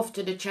cart it off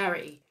to the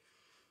charity.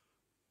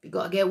 You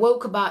got to get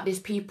woke about this,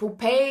 people.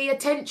 Pay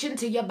attention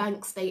to your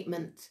bank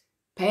statement.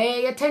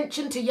 Pay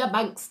attention to your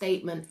bank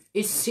statement.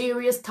 It's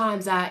serious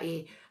times out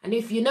here. And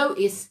if you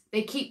notice,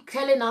 they keep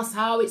telling us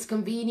how it's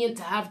convenient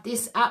to have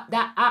this app,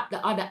 that app,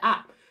 the other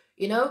app.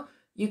 You know,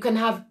 you can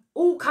have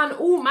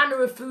all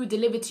manner of food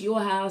delivered to your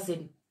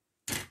housing.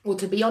 Well,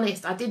 to be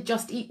honest, I did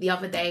just eat the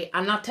other day,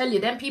 and I'll tell you,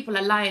 them people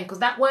are lying, because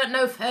that weren't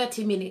no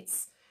 30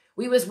 minutes.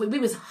 We was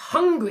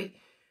hungry.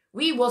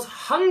 We was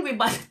hungry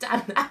by the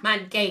time that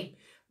man came.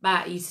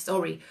 But he's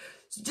sorry.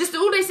 Just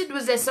all they said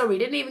was they're sorry.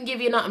 Didn't even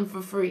give you nothing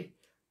for free.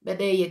 But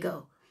there you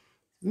go.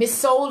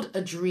 Missold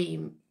a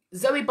dream.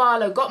 Zoe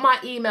Barlow, got my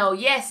email.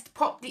 Yes,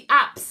 pop the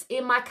apps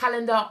in my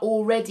calendar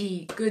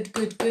already.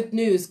 Good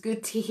news.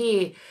 Good to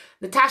hear.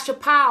 Natasha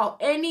Powell,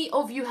 any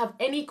of you have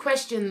any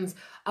questions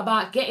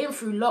about getting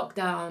through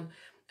lockdown,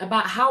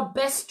 about how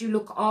best you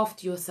look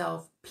after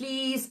yourself,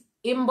 please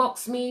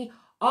inbox me,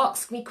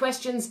 ask me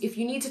questions. If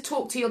you need to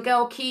talk to your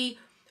girl Key,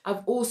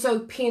 I've also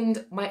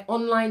pinned my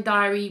online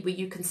diary where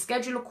you can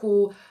schedule a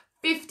call,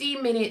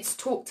 15 minutes,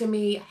 talk to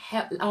me.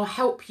 I'll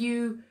help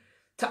you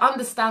to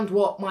understand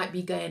what might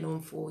be going on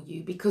for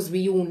you, because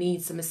we all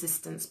need some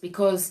assistance,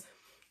 because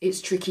it's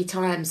tricky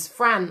times.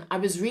 Fran, I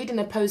was reading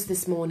a post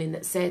this morning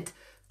that said,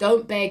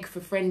 don't beg for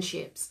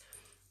friendships.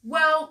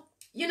 Well,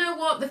 you know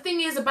what? The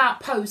thing is about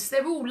posts,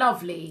 they're all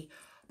lovely.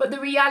 But the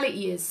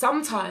reality is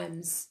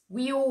sometimes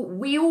we all,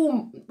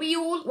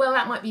 well,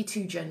 that might be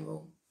too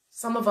general.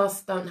 Some of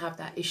us don't have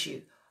that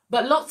issue.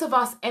 But lots of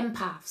us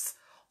empaths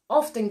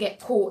often get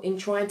caught in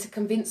trying to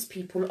convince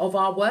people of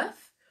our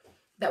worth,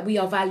 that we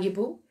are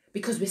valuable,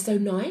 because we're so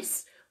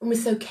nice and we're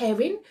so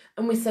caring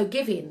and we're so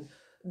giving.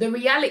 The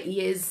reality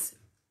is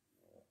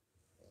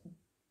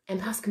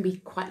empaths can be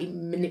quite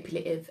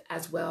manipulative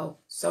as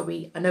well.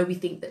 Sorry, I know we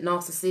think that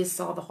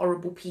narcissists are the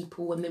horrible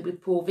people and that we're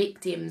poor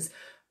victims,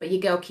 but your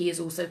girl Key is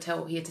also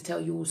here to tell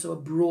you also a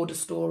broader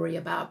story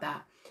about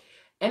that.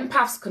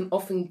 Empaths can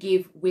often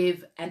give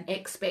with an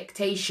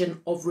expectation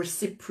of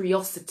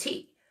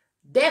reciprocity.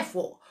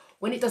 Therefore,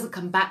 when it doesn't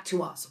come back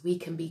to us, we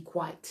can be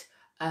quite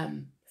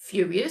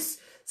furious.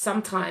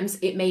 Sometimes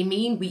it may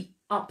mean we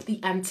up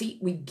the ante,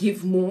 we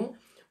give more,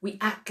 we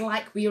act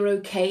like we are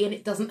okay and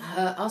it doesn't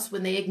hurt us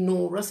when they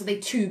ignore us, or they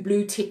too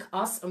blue tick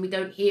us and we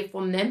don't hear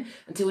from them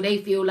until they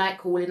feel like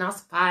calling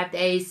us 5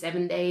 days,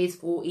 7 days,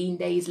 14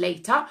 days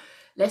later.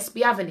 Let's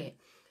be having it.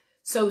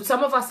 So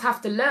some of us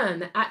have to learn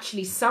that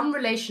actually some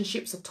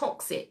relationships are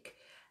toxic,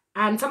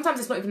 and sometimes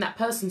it's not even that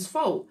person's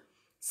fault.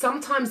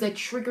 Sometimes they're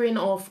triggering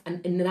off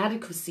an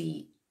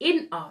inadequacy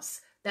in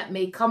us that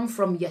may come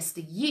from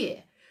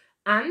yesteryear.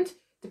 And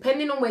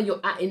depending on where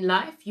you're at in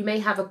life, you may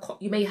have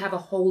a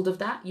hold of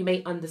that. You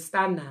may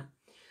understand that.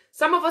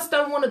 Some of us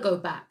don't want to go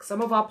back.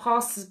 Some of our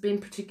past has been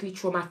particularly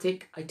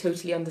traumatic. I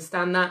totally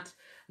understand that.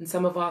 And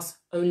some of us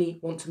only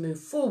want to move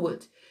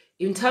forward.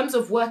 In terms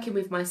of working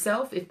with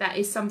myself, if that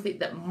is something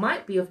that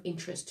might be of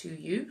interest to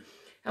you.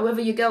 However,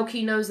 your girl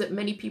Key knows that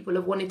many people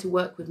have wanted to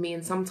work with me,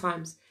 and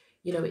sometimes,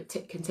 you know, it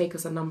can take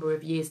us a number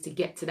of years to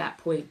get to that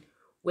point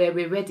where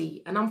we're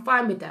ready. And I'm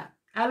fine with that.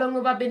 How long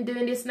have I been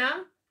doing this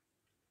now?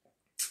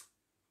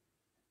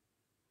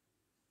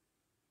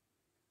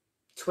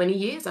 20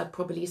 years, I'd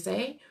probably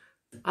say.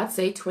 I'd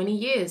say 20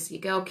 years.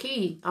 Your girl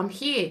Key, I'm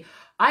here.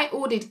 I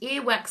ordered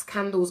earwax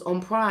candles on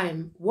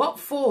Prime. What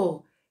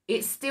for?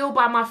 It's still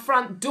by my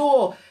front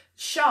door.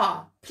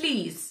 Shah,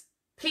 please,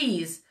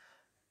 please,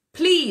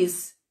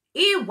 please.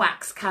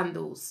 Earwax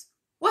candles.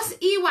 What's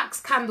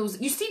earwax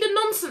candles? You see the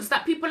nonsense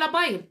that people are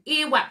buying?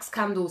 Earwax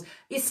candles.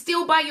 It's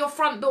still by your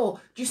front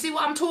door. Do you see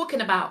what I'm talking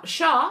about?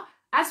 Shah,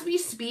 as we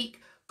speak,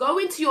 go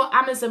into your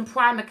Amazon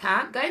Prime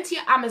account. Go into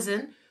your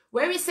Amazon.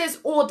 Where it says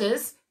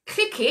orders,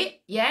 click it,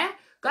 yeah?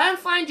 Go and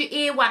find your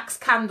earwax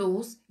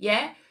candles,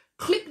 yeah?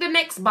 Click the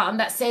next button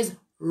that says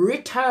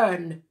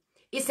return.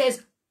 It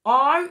says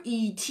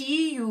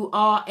RETURN,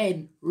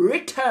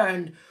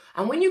 return.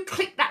 And when you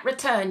click that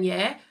return,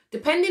 yeah,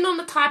 depending on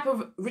the type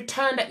of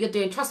return that you're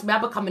doing, trust me,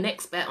 I've become an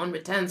expert on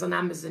returns on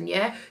Amazon,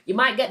 yeah? You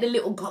might get the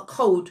little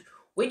code.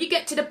 When you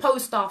get to the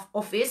post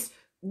office,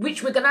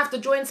 which we're going to have to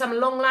join some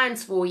long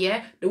lines for,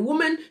 yeah? The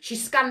woman, she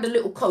scanned the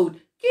little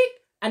code,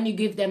 and you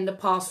give them the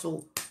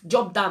parcel.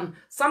 Job done.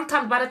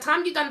 Sometimes by the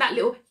time you've done that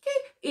little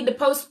in the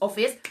post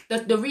office,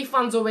 the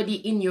refund's already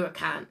in your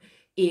account.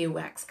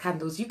 Earwax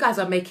candles. You guys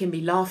are making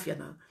me laugh, you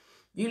know.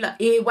 You like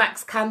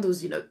earwax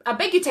candles, you know. I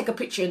beg you take a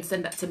picture and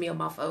send that to me on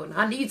my phone.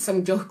 I need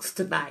some jokes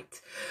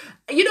tonight.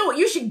 You know what?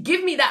 You should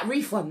give me that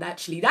refund,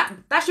 actually.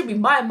 That should be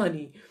my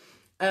money.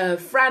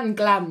 Fran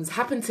Glams.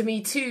 Happened to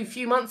me too a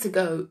few months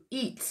ago.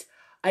 Eat.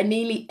 I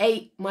nearly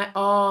ate my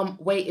arm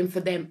waiting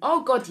for them.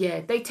 Oh, God,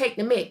 yeah. They take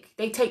the mick.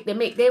 They take the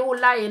mick. They're all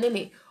lying,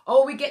 innit?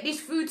 Oh, we get this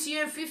food to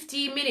you in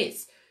 15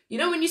 minutes. You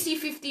know, when you see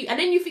 50, and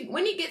then you think,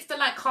 when it gets to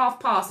like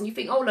 1/2 and you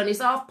think, hold on, it's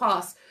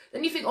 1/2.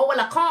 Then you think, oh, well,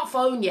 I can't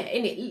phone yet,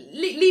 innit?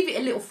 Leave it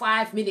a little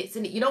 5 minutes,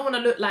 innit? You don't want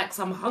to look like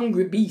some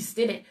hungry beast,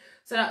 innit?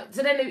 So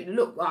then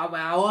look, oh,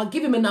 well, I'll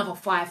give him another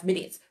 5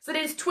 minutes. So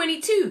then it's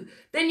 22.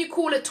 Then you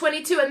call it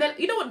 22. And then,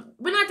 you know what?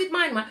 When I did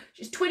mine,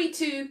 she's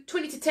 22,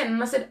 20 to 10.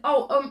 And I said,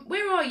 oh,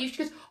 where are you? She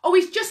goes, oh,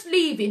 he's just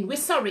leaving. We're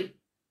sorry.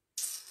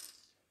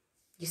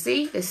 You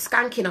see? They're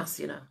skanking us,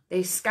 you know.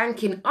 They're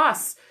skanking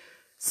us.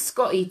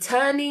 Scotty,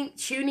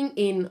 tuning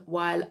in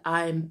while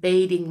I'm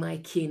bathing my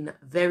kin.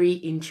 Very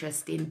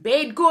interesting.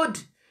 Bathe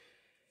good.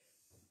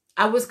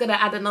 I was going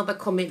to add another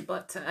comment,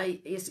 but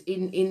it's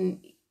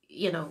in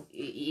you know,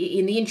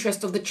 in the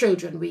interest of the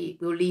children,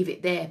 we'll leave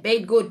it there.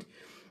 Bathe good.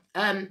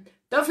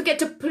 Don't forget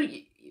to put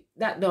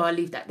I'll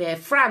leave that there.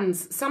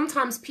 Friends,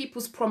 sometimes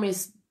people's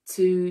promise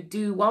to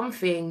do one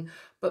thing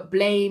but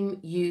blame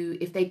you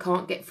if they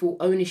can't get full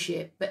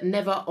ownership, but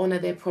never honor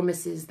their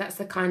promises. That's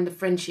the kind of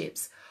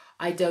friendships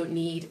I don't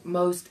need,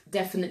 most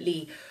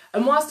definitely.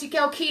 And whilst your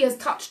girl Key has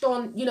touched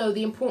on, you know,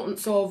 the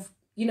importance of,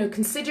 you know,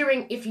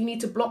 considering if you need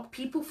to block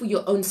people for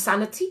your own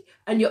sanity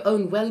and your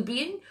own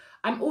well-being,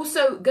 I'm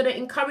also going to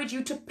encourage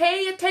you to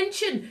pay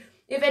attention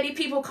if any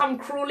people come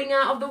crawling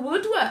out of the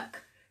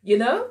woodwork, you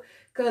know,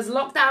 because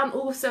lockdown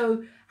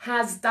also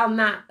has done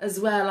that as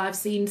well. I've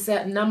seen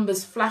certain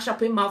numbers flash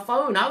up in my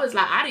phone. I was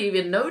like, I didn't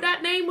even know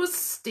that name was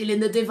still in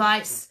the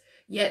device.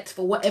 Yet,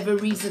 for whatever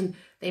reason,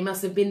 they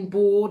must have been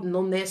bored and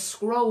on their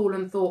scroll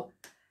and thought,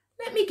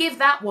 let me give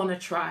that one a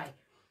try.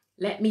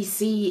 Let me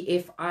see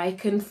if I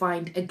can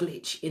find a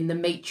glitch in the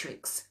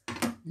matrix.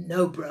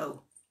 No,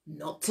 bro,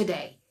 not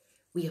today.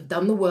 We have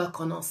done the work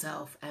on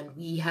ourselves and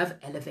we have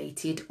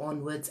elevated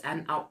onwards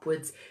and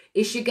upwards.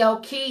 It's your girl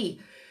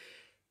Key.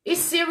 It's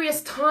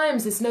serious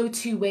times. There's no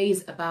two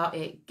ways about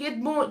it.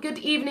 Good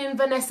evening,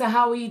 Vanessa.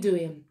 How are you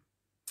doing?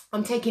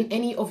 I'm taking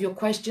any of your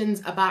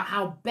questions about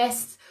how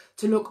best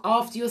to look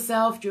after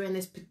yourself during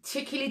this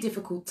particularly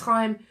difficult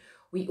time.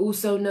 We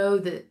also know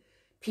that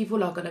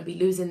people are going to be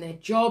losing their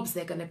jobs.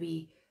 They're going to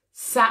be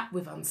sat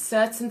with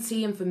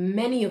uncertainty. And for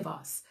many of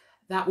us,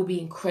 that will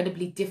be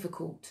incredibly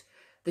difficult.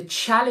 The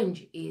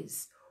challenge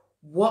is,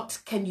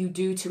 what can you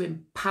do to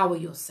empower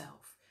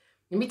yourself?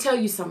 Let me tell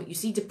you something. You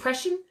see,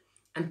 depression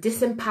and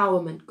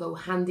disempowerment go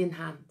hand in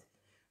hand.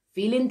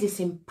 Feeling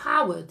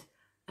disempowered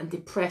and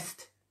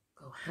depressed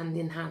go hand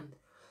in hand.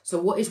 So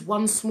what is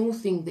one small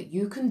thing that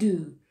you can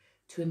do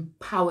to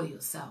empower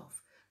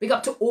yourself? Big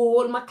up to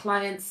all my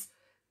clients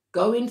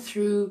going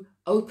through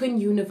Open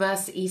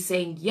University,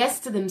 saying yes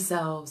to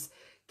themselves,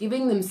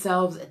 giving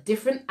themselves a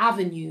different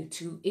avenue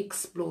to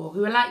explore,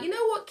 who are like, you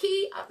know what,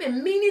 Key, I've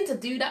been meaning to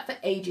do that for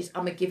ages.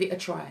 I'm going to give it a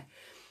try.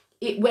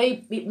 It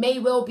may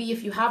well be,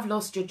 if you have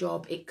lost your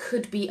job, it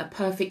could be a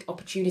perfect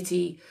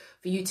opportunity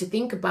for you to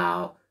think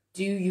about,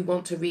 do you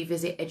want to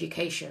revisit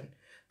education?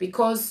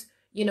 Because,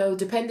 you know,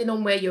 depending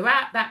on where you're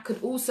at, that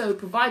could also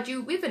provide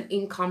you with an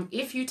income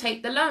if you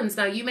take the loans.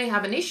 Now, you may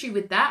have an issue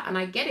with that, and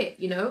I get it,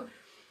 you know,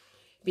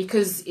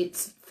 because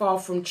it's far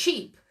from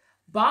cheap.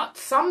 But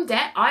some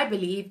debt, I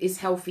believe, is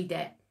healthy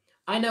debt.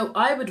 I know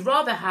I would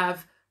rather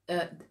have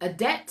a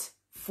debt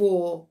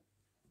for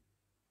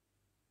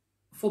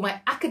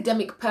my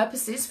academic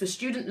purposes, for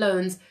student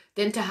loans,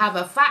 than to have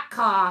a fat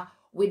car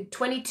with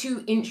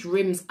 22-inch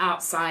rims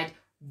outside.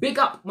 Big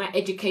up my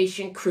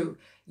education crew.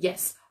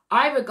 Yes,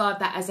 I regard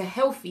that as a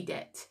healthy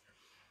debt,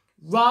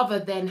 rather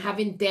than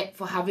having debt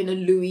for having a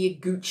Louis,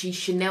 Gucci,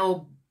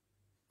 Chanel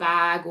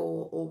bag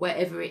or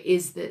whatever it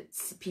is that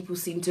people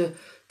seem to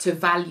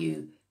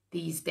value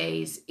these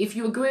days. If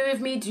you agree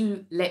with me,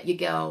 do let your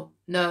girl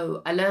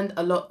know. I learned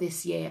a lot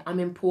this year.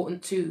 I'm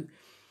important too.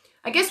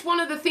 I guess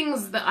one of the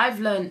things that I've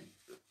learned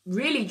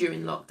really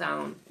during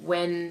lockdown,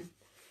 when,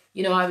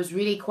 you know, I was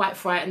really quite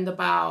frightened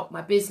about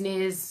my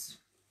business,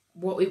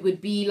 what it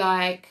would be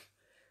like,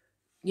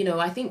 you know,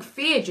 I think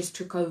fear just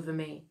took over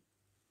me,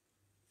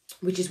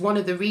 which is one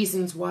of the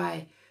reasons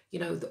why, you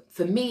know,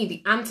 for me,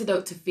 the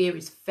antidote to fear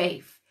is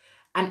faith.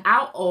 And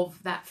out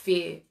of that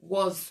fear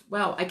was,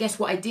 well, I guess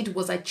what I did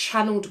was I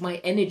channeled my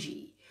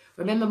energy.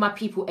 Remember, my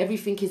people,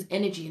 everything is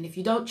energy. And if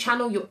you don't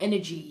channel your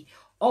energy,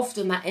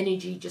 often that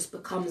energy just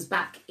becomes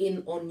back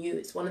in on you.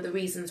 It's one of the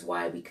reasons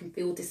why we can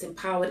feel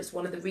disempowered. It's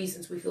one of the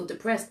reasons we feel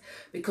depressed,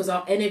 because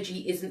our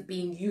energy isn't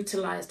being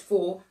utilized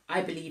for,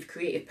 I believe,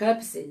 creative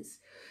purposes.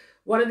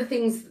 One of the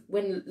things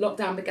when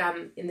lockdown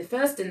began in the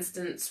first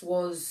instance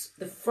was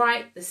the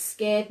fright, the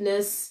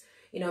scaredness.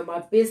 You know, my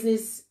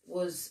business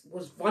was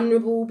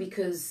vulnerable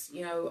because,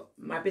 you know,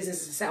 my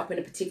business is set up in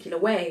a particular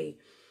way.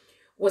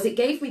 Was it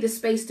gave me the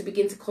space to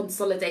begin to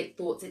consolidate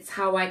thoughts. It's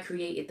how I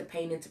created the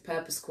Pain into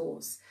Purpose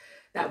course.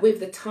 That with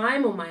the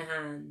time on my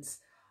hands,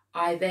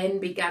 I then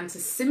began to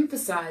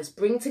synthesize,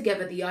 bring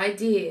together the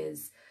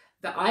ideas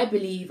that I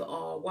believe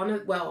are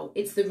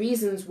it's the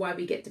reasons why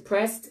we get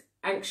depressed,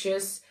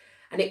 anxious,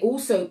 and it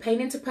also,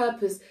 Pain into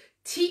Purpose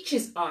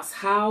teaches us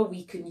how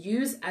we can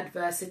use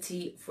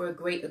adversity for a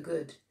greater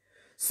good.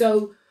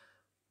 So,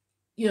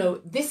 you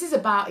know, this is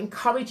about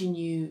encouraging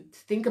you to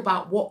think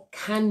about what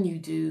can you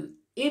do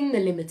in the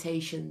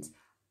limitations.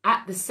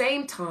 At the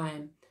same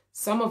time,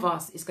 some of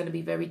us it's going to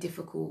be very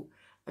difficult,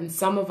 and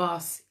some of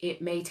us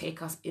it may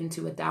take us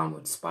into a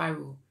downward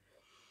spiral.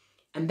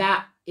 And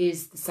that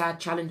is the sad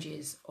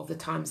challenges of the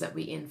times that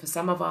we're in. For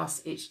some of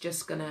us, it's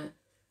just going to,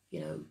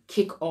 you know,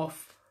 kick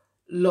off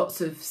lots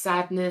of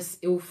sadness,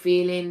 ill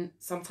feeling,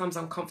 sometimes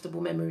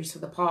uncomfortable memories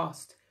of the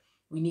past.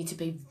 We need to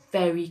pay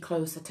very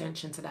close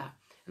attention to that.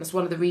 And that's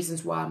one of the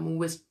reasons why I'm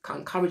always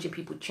encouraging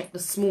people to check the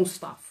small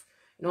stuff.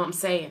 You know what I'm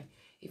saying?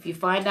 If you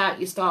find out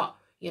you start,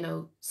 you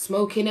know,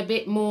 smoking a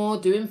bit more,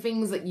 doing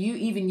things that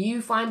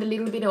you find a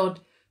little bit odd,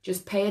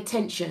 just pay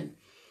attention.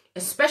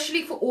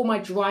 Especially for all my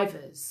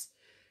drivers.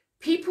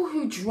 People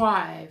who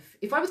drive,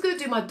 if I was going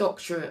to do my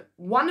doctorate,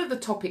 one of the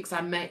topics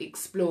I may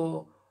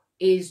explore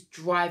is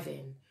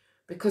driving.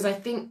 because I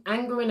think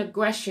anger and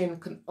aggression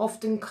can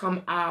often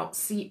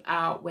seep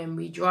out when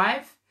we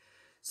drive.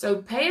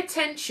 So pay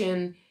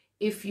attention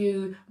if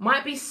you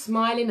might be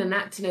smiling and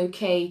acting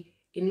okay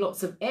in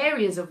lots of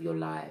areas of your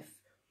life,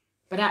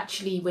 but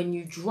actually when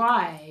you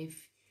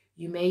drive,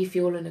 you may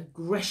feel an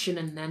aggression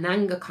and an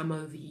anger come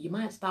over you. You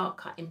might start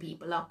cutting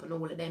people up and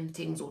all of them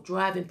things, or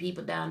driving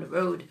people down the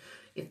road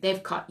if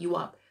they've cut you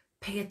up.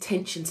 Pay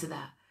attention to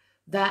that.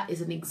 That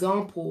is an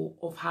example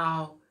of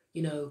how,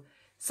 you know,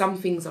 some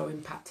things are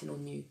impacting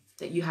on you,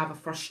 that you have a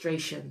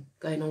frustration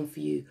going on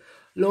for you.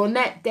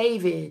 Lornette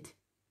David,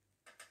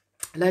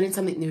 learning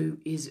something new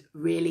is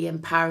really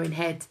empowering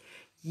head.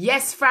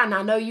 Yes, Fran,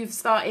 I know you've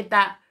started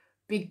that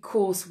big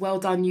course. Well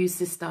done you,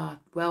 sister.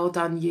 Well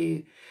done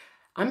you.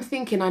 I'm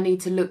thinking I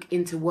need to look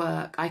into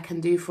work I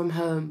can do from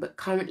home, but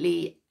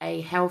currently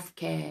in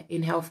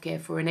healthcare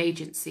for an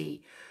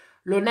agency.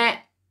 Lornette,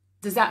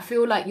 does that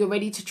feel like you're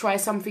ready to try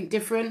something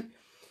different?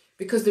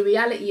 Because the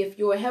reality, if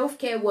you're a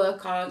healthcare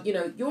worker, you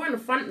know, you're on the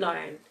front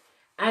line.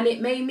 And it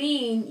may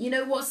mean, you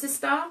know what,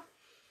 sister?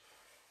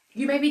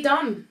 You may be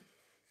done.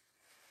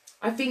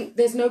 I think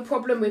there's no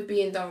problem with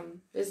being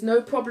done. There's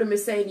no problem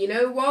with saying, you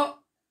know what?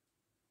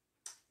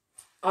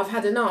 I've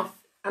had enough.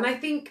 And I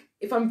think,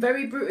 if I'm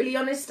very brutally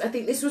honest, I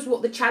think this was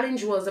what the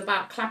challenge was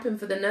about clapping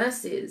for the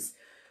nurses.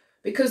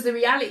 Because the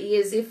reality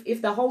is,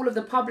 if the whole of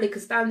the public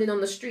are standing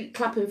on the street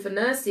clapping for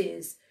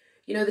nurses,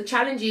 you know, the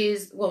challenge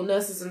is, well,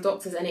 nurses and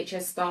doctors,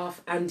 NHS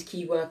staff and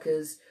key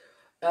workers,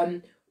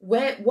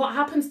 what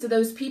happens to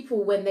those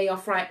people when they are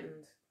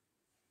frightened?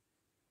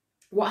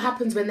 What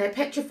happens when they're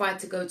petrified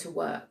to go to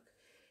work?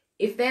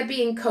 If they're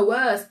being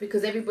coerced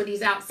because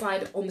everybody's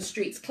outside on the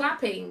streets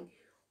clapping,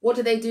 what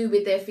do they do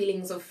with their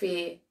feelings of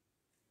fear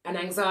and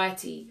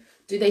anxiety?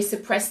 Do they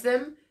suppress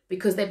them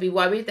because they'd be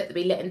worried that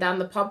they'd be letting down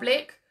the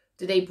public?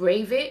 Do they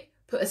brave it,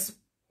 put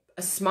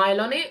a smile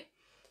on it?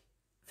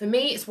 For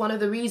me, it's one of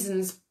the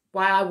reasons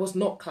why I was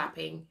not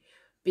clapping,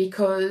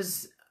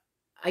 because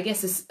I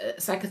guess a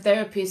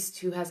psychotherapist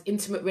who has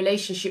intimate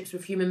relationships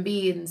with human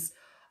beings,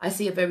 I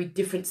see a very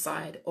different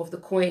side of the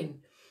coin.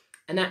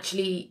 And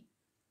actually,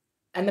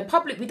 and the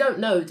public, we don't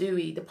know, do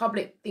we? The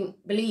public we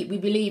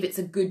believe it's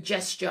a good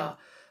gesture.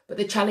 But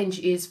the challenge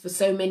is, for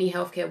so many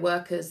healthcare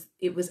workers,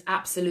 it was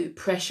absolute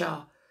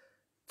pressure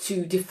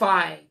to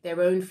defy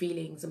their own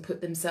feelings and put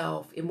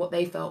themselves in what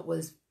they felt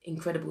was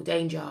incredible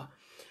danger.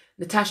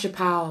 Natasha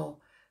Powell,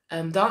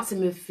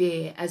 dancing with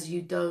fear as if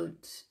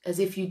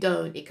you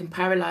don't, it can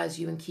paralyze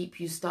you and keep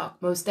you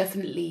stuck. Most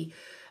definitely.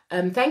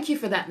 Thank you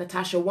for that,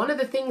 Natasha. One of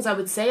the things I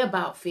would say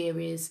about fear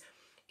is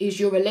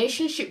your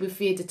relationship with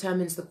fear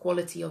determines the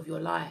quality of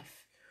your life.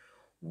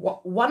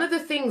 One of the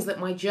things that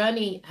my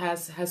journey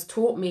has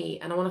taught me,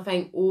 and I want to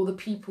thank all the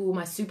people,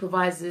 my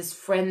supervisors,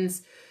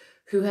 friends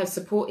who have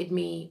supported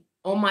me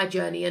on my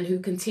journey and who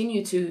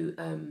continue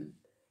to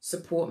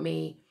support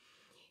me.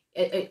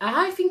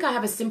 I think I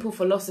have a simple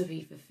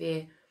philosophy for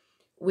fear,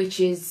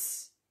 which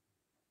is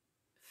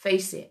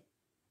face it.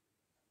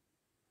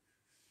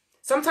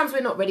 Sometimes we're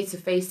not ready to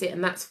face it,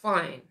 and that's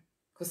fine,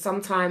 because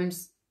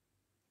sometimes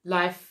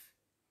life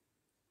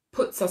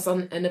puts us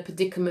in a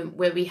predicament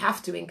where we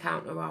have to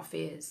encounter our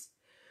fears.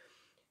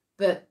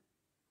 But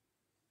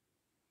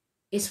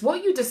it's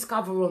what you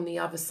discover on the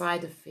other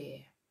side of fear.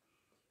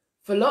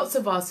 For lots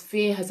of us,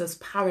 fear has us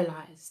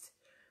paralyzed.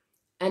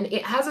 And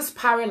it has us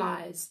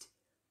paralyzed.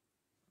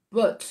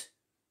 But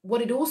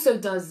what it also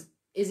does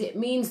is it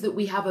means that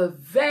we have a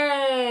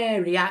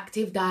very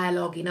active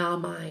dialogue in our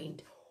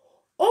mind.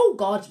 Oh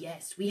God,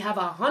 yes, we have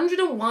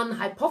 101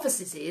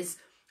 hypotheses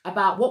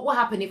about what will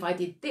happen if I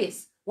did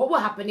this. What will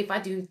happen if I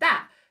do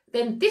that?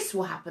 Then this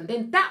will happen.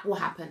 Then that will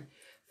happen.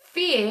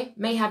 Fear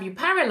may have you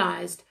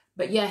paralyzed,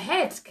 but your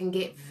head can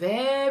get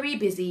very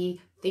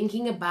busy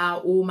thinking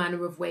about all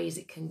manner of ways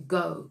it can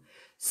go.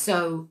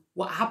 So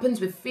what happens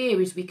with fear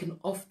is we can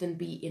often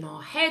be in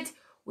our head,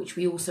 which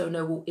we also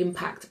know will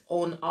impact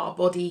on our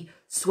body,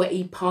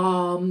 sweaty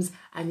palms,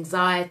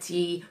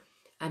 anxiety,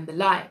 and the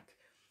like.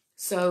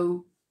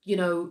 So, you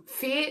know,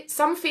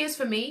 some fears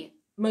for me,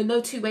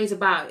 no two ways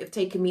about it, have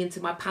taken me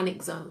into my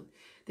panic zone.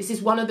 This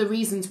is one of the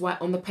reasons why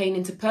on the Pain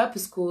into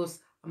Purpose course,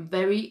 I'm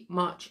very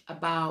much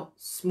about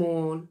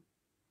small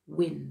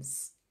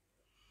wins.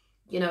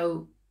 You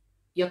know,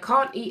 you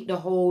can't eat the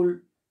whole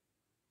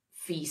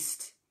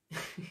feast.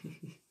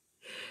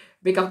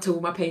 Big up to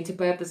all my Pain to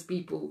Purpose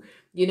people,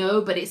 you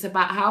know, but it's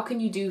about how can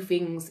you do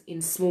things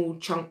in small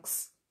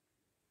chunks.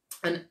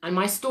 And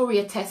my story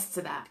attests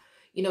to that.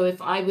 You know,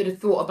 if I would have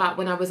thought about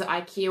when I was at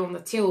IKEA on the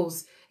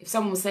tills, if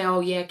someone would say,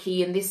 oh yeah,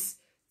 Key, in this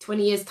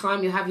 20 years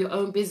time, you'll have your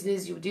own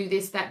business, you'll do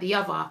this, that, the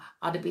other,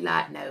 I'd be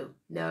like, no.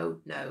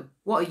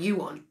 What are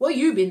you on? What have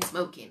you been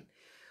smoking?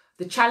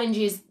 The challenge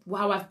is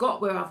how I've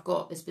got where I've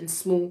got has been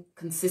small,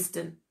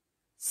 consistent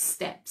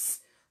steps.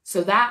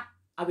 So that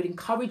I would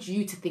encourage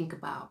you to think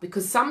about,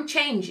 because some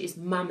change is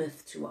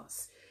mammoth to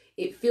us.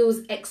 It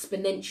feels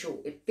exponential.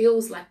 It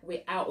feels like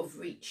we're out of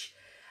reach.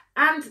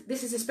 And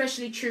this is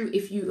especially true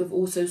if you have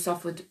also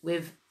suffered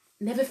with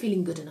never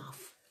feeling good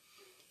enough.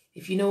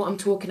 If you know what I'm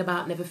talking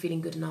about, never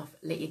feeling good enough,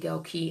 let your girl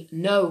Key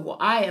know. What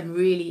I am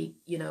really,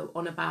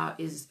 on about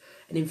is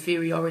an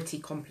inferiority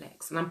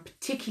complex. And I'm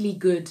particularly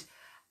good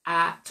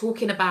at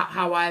talking about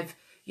how I've,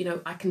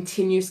 I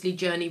continuously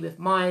journey with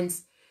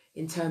minds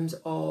in terms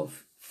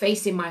of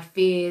facing my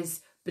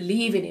fears,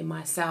 believing in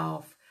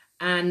myself,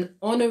 and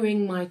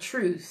honoring my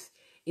truth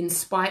in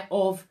spite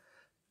of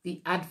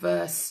the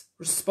adverse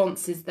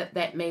responses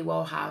that may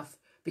well have.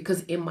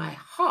 Because in my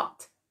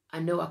heart, I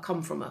know I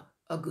come from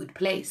a good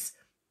place.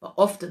 But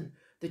often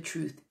the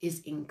truth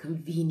is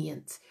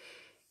inconvenient.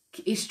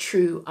 It's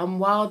true. I'm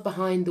wild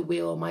behind the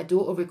wheel. My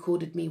daughter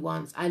recorded me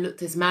once. I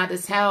looked as mad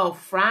as hell.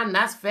 Fran,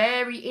 that's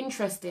very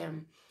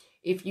interesting.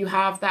 If you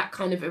have that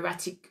kind of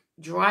erratic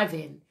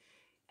driving,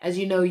 as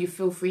you know, you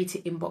feel free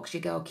to inbox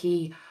your girl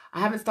Key. I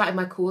haven't started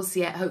my course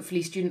yet.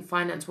 Hopefully student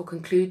finance will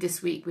conclude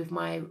this week with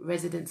my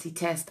residency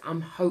test.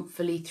 I'm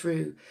hopefully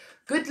through.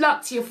 Good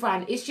luck to you,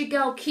 Fran. It's your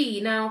girl Key.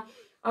 Now,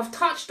 I've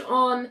touched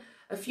on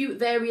a few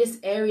various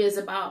areas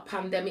about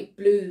pandemic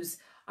blues.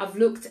 I've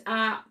looked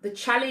at the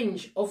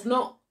challenge of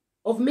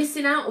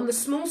missing out on the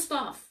small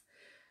stuff,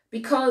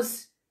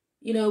 because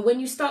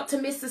when you start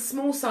to miss the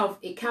small stuff,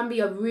 it can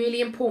be a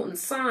really important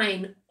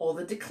sign of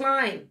a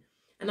decline.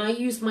 And I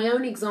used my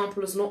own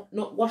example as not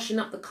washing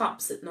up the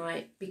cups at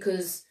night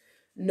because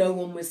no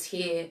one was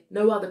here,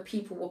 no other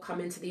people will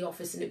come into the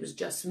office, and it was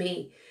just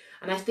me.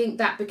 And I think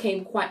that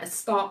became quite a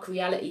stark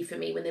reality for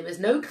me when there was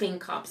no clean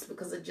cups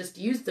because I just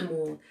used them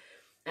all.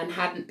 And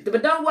hadn't,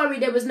 but don't worry,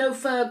 there was no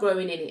fur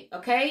growing in it,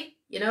 okay?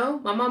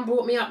 My mum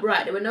brought me up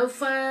right. There were no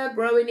fur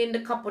growing in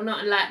the cup or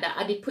nothing like that.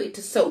 I did put it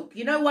to soak.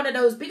 One of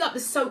those, big up the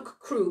soak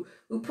crew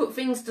who put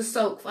things to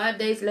soak. 5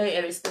 days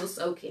later, it's still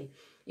soaking.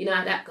 You know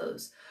how that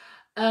goes.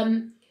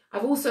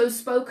 I've also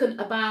spoken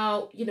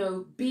about,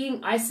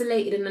 being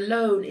isolated and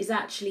alone is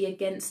actually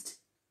against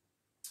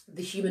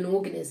the human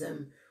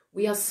organism.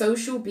 We are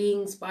social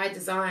beings by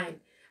design,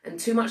 and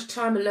too much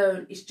time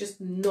alone is just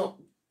not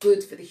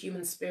good for the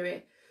human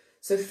spirit.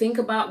 So think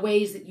about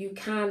ways that you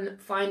can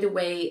find a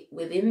way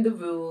within the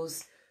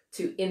rules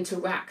to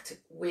interact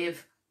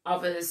with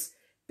others,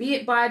 be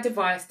it by a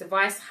device.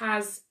 Device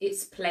has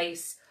its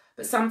place,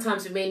 but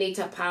sometimes we may need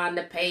to pound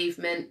the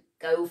pavement,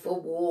 go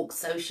for walks,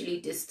 socially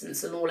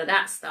distance and all of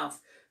that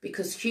stuff,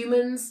 because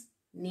humans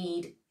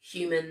need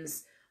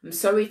humans. I'm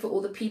sorry for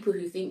all the people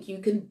who think you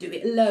can do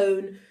it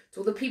alone, to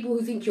all the people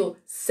who think you're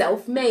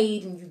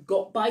self-made and you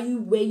got by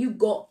where you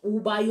got all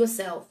by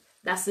yourself.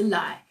 That's a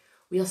lie.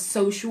 We are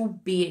social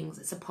beings.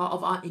 It's a part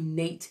of our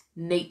innate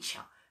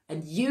nature.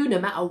 And no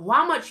matter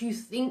how much you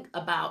think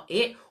about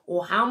it,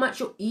 or how much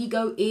your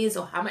ego is,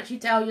 or how much you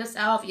tell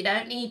yourself you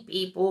don't need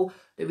people,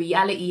 the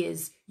reality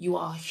is you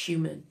are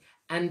human.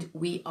 And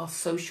we are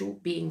social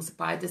beings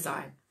by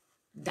design.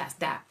 That's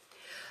that.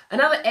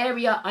 Another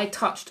area I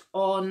touched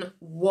on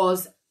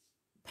was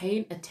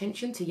paying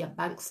attention to your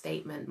bank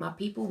statement. My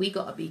people, we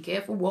got to be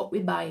careful what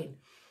we're buying,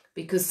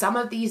 because some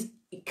of these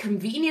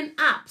convenient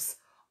apps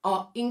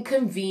are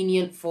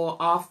inconvenient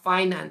for our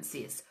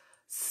finances.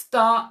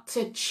 Start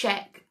to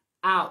check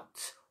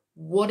out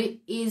what it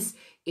is.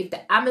 If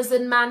the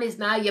Amazon man is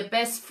now your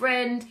best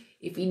friend,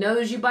 if he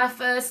knows you by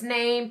first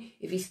name,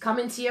 if he's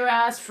coming to your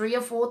house 3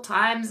 or 4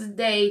 times a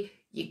day,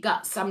 you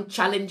got some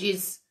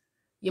challenges.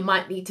 You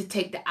might need to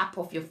take the app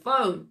off your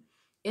phone.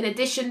 In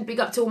addition,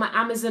 big up to all my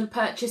Amazon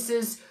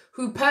purchasers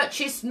who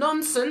purchase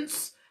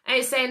nonsense.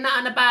 Ain't saying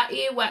nothing about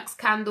earwax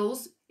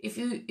candles. If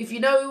you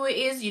know who it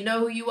is, you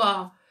know who you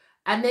are.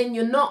 And then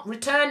you're not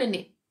returning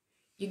it.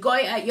 You got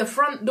it at your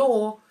front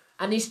door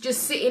and it's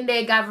just sitting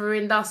there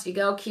gathering dust. Your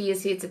girl Key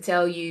is here to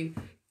tell you,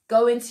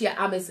 go into your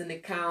Amazon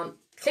account,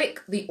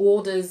 click the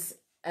orders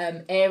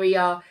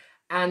area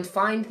and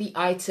find the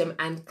item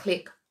and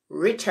click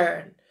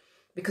return.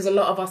 Because a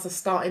lot of us are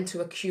starting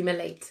to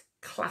accumulate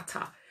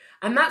clutter.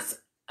 And that's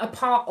a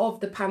part of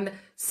the pandemic.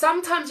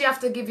 Sometimes you have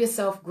to give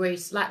yourself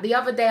grace. Like the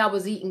other day I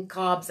was eating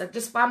carbs. I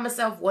just found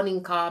myself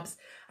wanting carbs.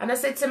 And I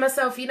said to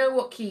myself, you know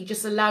what, Key,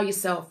 just allow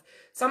yourself.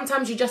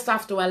 Sometimes you just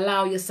have to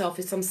allow yourself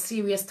if some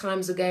serious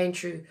times are going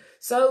through.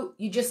 So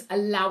you just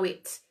allow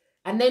it.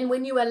 And then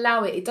when you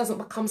allow it, it doesn't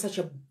become such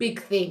a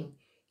big thing.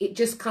 It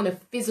just kind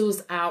of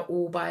fizzles out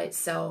all by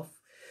itself.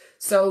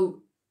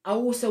 So I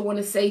also want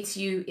to say to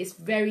you, it's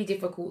very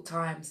difficult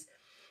times.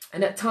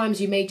 And at times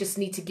you may just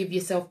need to give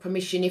yourself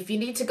permission. If you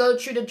need to go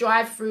through the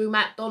drive-through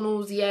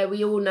McDonald's, yeah,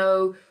 we all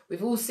know.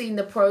 We've all seen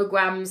the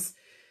programs.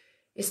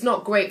 It's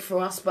not great for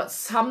us, but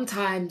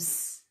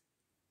sometimes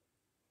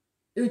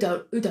who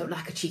don't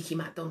like a cheeky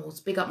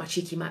McDonald's? Big up my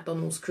cheeky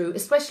McDonald's crew,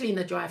 especially in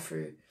the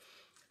drive-through.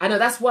 I know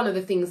that's one of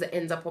the things that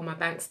ends up on my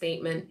bank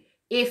statement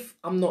if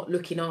I'm not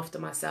looking after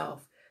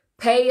myself.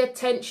 Pay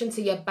attention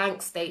to your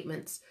bank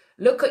statements.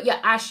 Look at your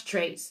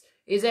ashtrays.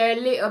 Is there a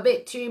little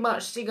bit too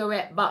much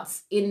cigarette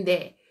butts in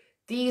there?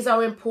 These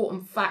are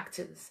important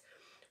factors.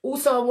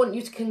 Also, I want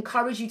you to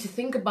encourage you to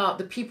think about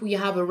the people you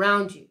have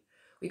around you.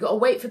 We got to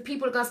wait for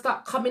people to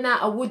start coming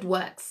out of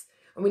woodworks.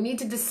 And we need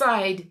to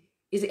decide,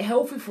 is it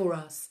healthy for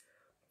us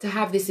to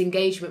have this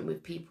engagement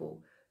with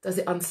people? Does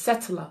it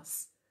unsettle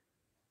us?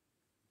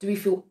 Do we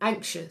feel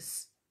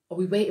anxious? Are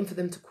we waiting for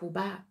them to call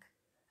back?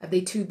 Have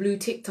they too blue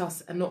ticked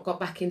us and not got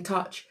back in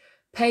touch?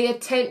 Pay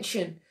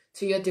attention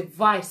to your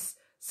device.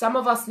 Some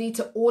of us need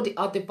to audit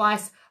our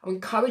device. I'm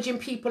encouraging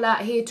people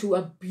out here to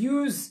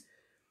abuse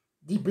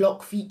the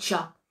block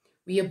feature.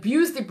 We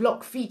abuse the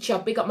block feature.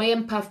 Big up my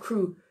empath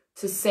crew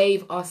to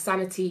save our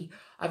sanity.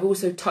 I've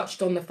also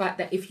touched on the fact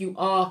that if you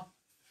are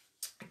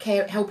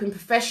a helping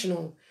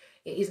professional,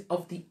 it is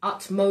of the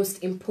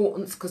utmost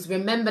importance, because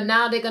remember,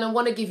 now they're going to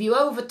want to give you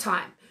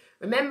overtime.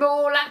 Remember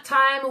all that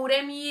time, all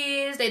them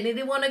years, they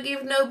didn't want to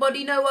give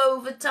nobody no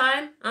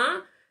overtime,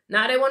 huh?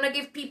 Now they want to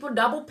give people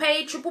double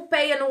pay, triple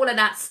pay and all of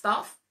that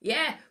stuff.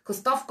 Yeah, because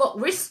stuff got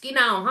risky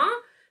now,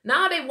 huh?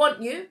 Now they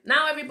want you.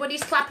 Now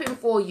everybody's clapping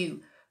for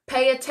you.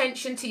 Pay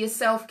attention to your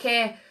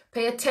self-care.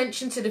 Pay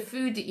attention to the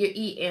food that you're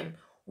eating.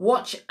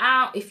 Watch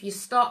out if you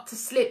start to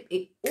slip.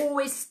 It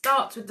always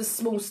starts with the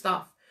small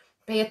stuff.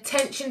 Pay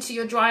attention to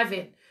your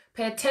driving.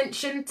 Pay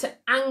attention to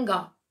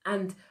anger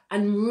and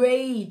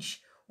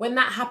rage. When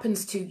that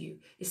happens to you,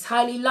 it's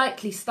highly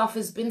likely stuff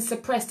has been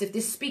suppressed. If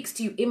this speaks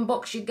to you,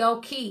 inbox your girl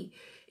Key.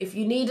 If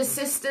you need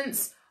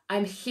assistance,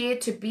 I'm here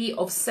to be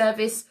of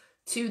service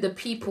to the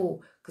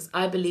people, because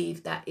I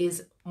believe that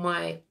is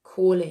my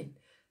calling.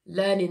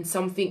 Learning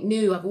something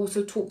new. I've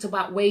also talked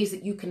about ways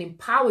that you can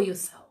empower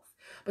yourself,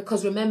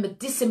 because remember,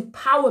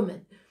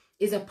 disempowerment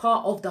is a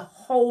part of the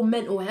whole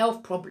mental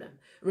health problem.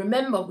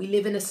 Remember, we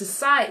live in a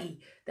society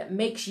that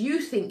makes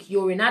you think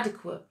you're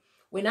inadequate,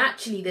 when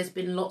actually there's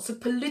been lots of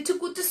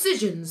political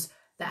decisions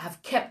that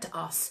have kept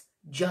us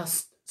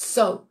just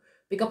so.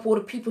 Big up all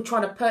the people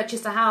trying to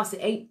purchase a house.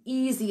 It ain't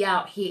easy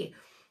out here.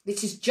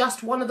 This is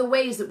just one of the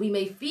ways that we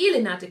may feel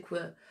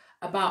inadequate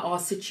about our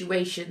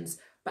situations.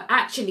 But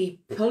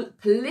actually,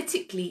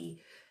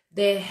 politically,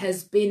 there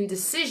has been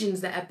decisions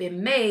that have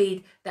been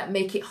made that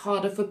make it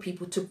harder for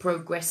people to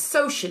progress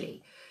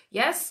socially.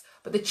 Yes,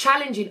 but the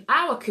challenge in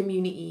our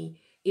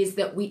community is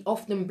that we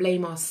often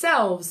blame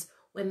ourselves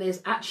when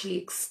there's actually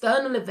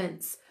external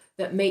events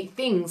that make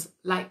things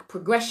like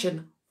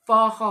progression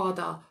far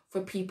harder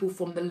for people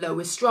from the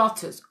lowest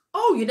stratas.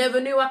 Oh, you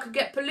never knew I could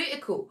get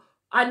political.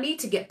 I need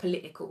to get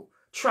political.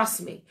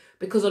 Trust me,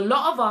 because a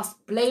lot of us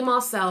blame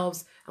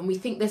ourselves and we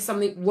think there's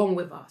something wrong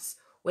with us,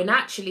 when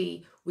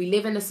actually we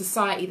live in a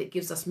society that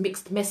gives us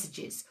mixed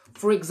messages.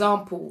 For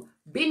example,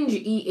 binge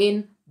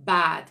eating,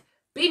 bad.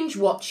 Binge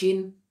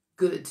watching,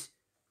 good.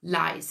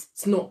 Lies.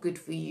 It's not good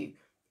for you.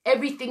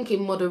 Everything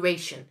in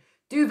moderation.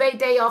 Duvet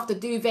day after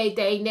duvet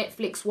day,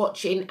 Netflix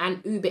watching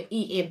and Uber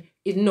eating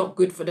is not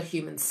good for the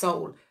human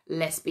soul.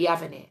 Let's be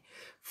having it.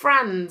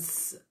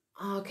 Franz,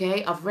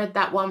 okay, I've read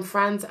that one,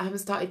 Franz. I haven't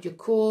started your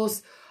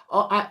course.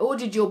 I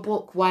ordered your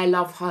book, Why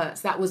Love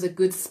Hurts. That was a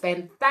good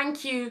spend.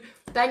 Thank you.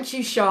 Thank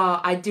you, Shah.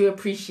 I do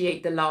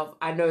appreciate the love.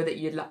 I know that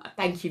you love.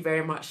 Thank you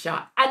very much,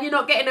 Shah. And you're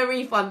not getting a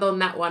refund on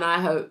that one,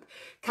 I hope.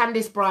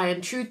 Candice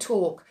Bryan, True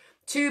Talk.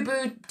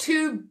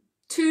 Two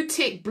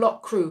tick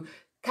block crew.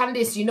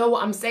 Candice, you know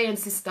what I'm saying,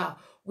 sister.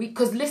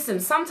 Because listen,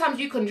 sometimes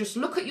you can just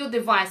look at your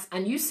device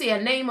and you see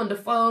a name on the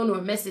phone or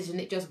a message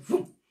and it just,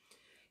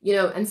 you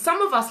know, and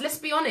some of us, let's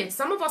be honest,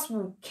 some of us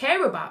will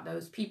care about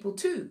those people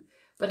too,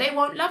 but they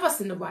won't love us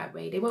in the right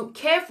way. They won't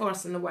care for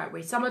us in the right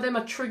way. Some of them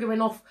are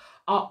triggering off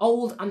our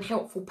old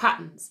unhelpful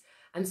patterns.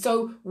 And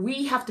so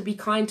we have to be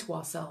kind to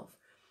ourselves.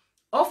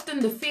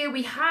 Often the fear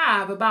we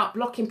have about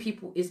blocking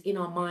people is in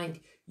our mind.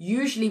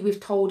 Usually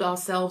we've told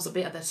ourselves a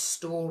bit of a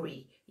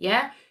story.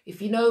 Yeah.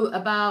 If you know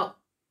about,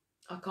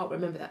 I can't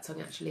remember that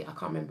song actually. I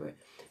can't remember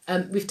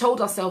it. We've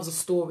told ourselves a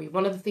story.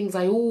 One of the things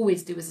I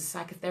always do as a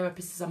psychotherapist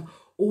is I'm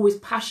always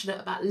passionate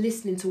about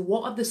listening to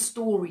what are the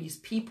stories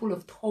people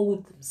have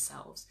told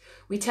themselves.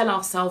 We tell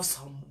ourselves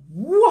some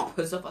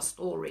whoppers of a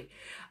story.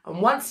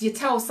 And once you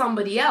tell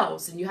somebody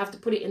else and you have to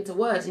put it into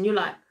words and you're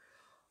like,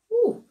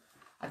 oh,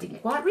 I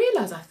didn't quite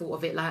realise I thought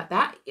of it like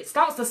that. It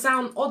starts to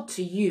sound odd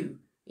to you.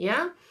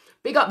 Yeah.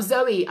 Big up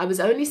Zoe. I was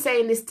only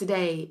saying this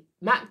today.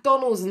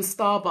 McDonald's and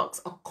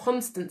Starbucks are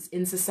constants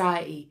in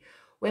society.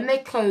 When they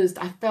closed,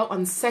 I felt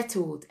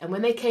unsettled. And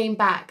when they came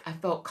back, I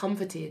felt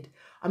comforted.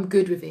 I'm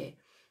good with it.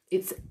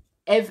 It's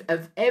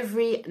of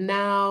every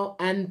now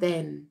and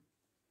then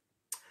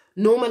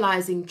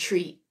normalizing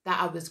treat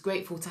that I was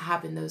grateful to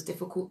have in those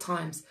difficult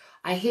times.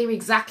 I hear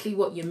exactly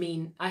what you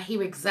mean. I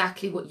hear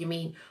exactly what you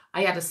mean.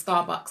 I had a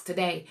Starbucks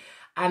today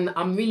and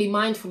I'm really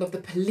mindful of the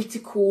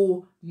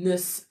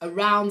politicalness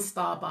around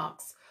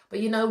Starbucks. But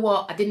you know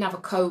what? I didn't have a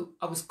coat.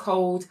 I was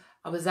cold.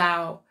 I was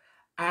out.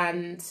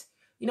 And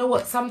you know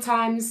what?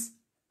 Sometimes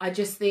I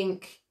just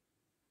think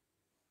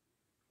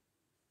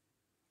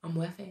I'm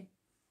worth it.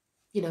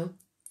 You know,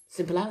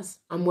 simple as.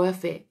 I'm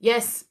worth it.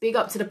 Yes, big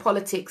up to the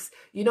politics.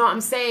 You know what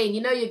I'm saying? You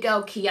know your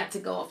girl Key had to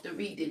go off the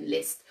reading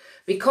list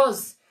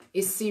because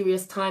it's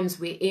serious times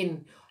we're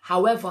in.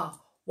 However,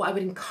 what I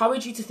would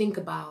encourage you to think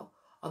about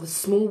are the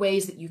small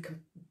ways that you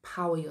can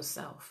empower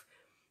yourself.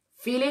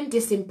 Feeling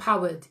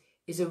disempowered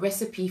is a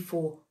recipe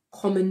for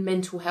common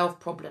mental health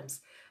problems.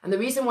 And the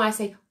reason why I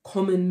say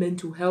common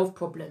mental health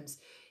problems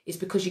is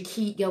because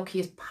your girl Key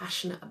is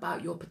passionate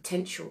about your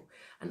potential.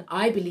 And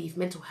I believe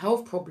mental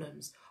health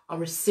problems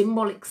are a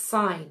symbolic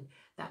sign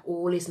that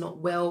all is not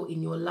well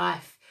in your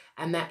life,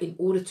 and that in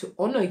order to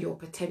honor your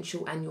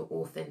potential and your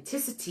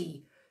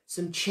authenticity,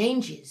 some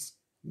changes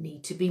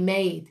need to be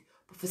made.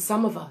 But for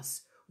some of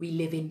us, we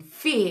live in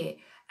fear,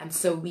 and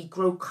so we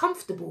grow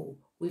comfortable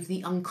with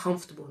the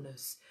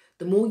uncomfortableness.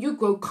 The more you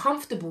grow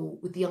comfortable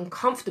with the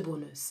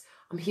uncomfortableness,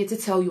 I'm here to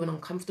tell you an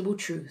uncomfortable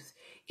truth.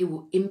 It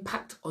will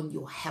impact on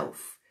your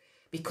health,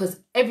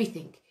 because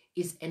everything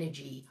is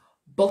energy.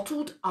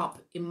 Bottled up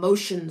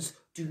emotions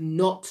do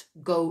not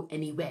go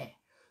anywhere.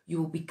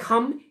 You will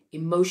become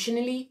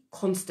emotionally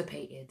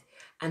constipated,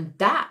 and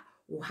that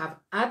will have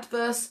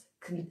adverse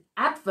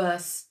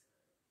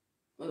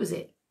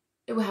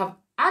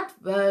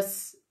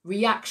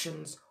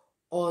reactions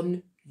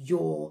on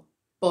your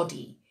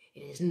body. It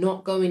is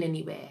not going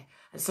anywhere.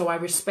 And so I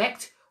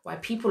respect why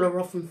people are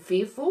often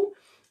fearful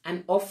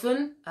and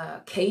often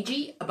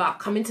cagey about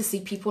coming to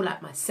see people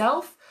like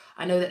myself.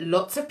 I know that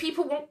lots of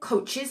people want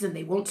coaches and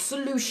they want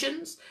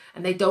solutions,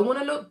 and they don't want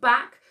to look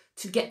back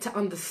to get to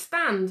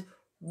understand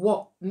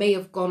what may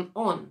have gone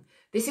on.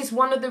 This is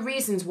one of the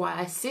reasons why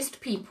I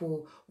assist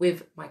people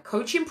with my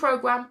coaching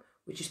program,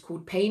 which is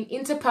called Pain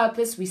into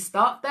Purpose. We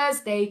start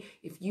Thursday.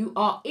 If you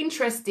are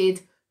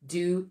interested,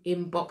 do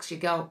inbox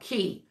your girl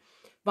Key.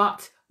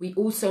 But we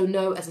also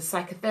know, as a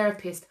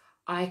psychotherapist,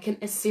 I can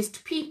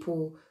assist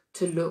people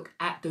to look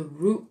at the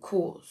root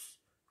cause.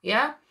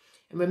 Yeah?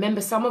 And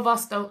remember, some of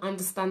us don't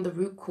understand the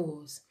root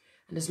cause.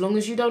 And as long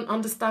as you don't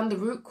understand the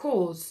root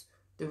cause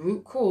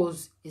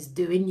is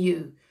doing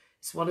you.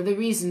 It's one of the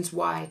reasons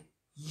why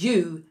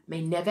you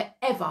may never,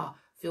 ever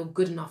feel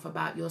good enough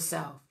about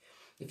yourself.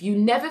 If you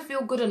never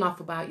feel good enough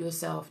about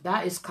yourself,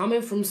 that is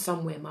coming from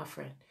somewhere, my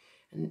friend.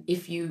 And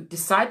if you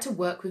decide to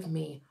work with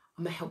me,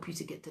 I'm going to help you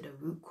to get to the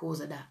root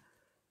cause of that.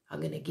 I'm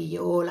going to give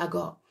you all I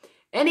got.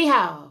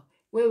 Anyhow,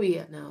 where are we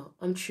at now?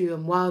 I'm true.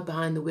 I'm wild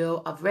behind the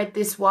wheel. I've read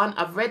this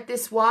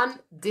one.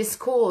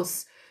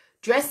 Discourse.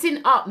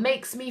 Dressing up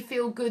makes me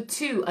feel good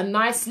too. A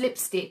nice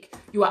lipstick.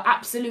 You are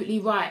absolutely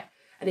right.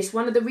 And it's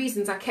one of the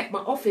reasons I kept my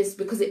office,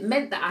 because it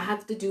meant that I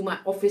had to do my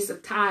office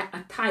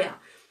attire,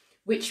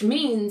 which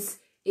means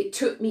it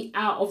took me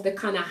out of the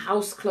kind of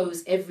house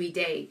clothes every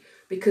day.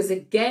 Because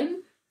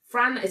again,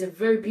 Fran, that is a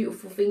very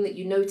beautiful thing that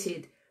you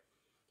noted.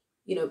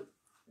 You know,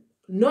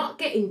 not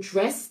getting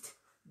dressed,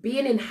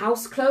 being in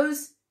house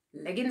clothes,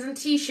 legging and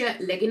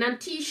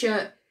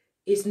t-shirt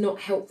is not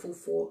helpful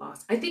for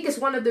us. I think it's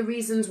one of the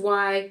reasons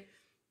why,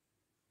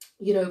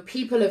 you know,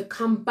 people have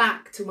come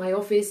back to my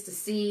office to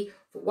see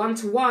for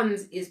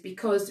one-to-ones, is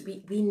because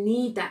we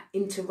need that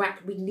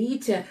interact. We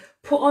need to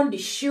put on the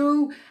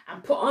shoe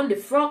and put on the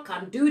frock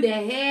and do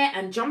their hair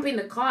and jump in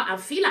the car and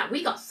feel like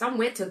we got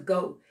somewhere to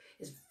go.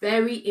 It's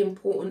very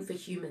important for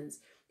humans.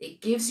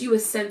 It gives you a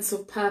sense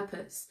of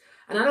purpose.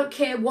 And I don't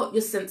care what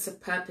your sense of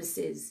purpose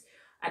is.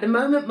 At the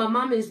moment, my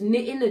mum is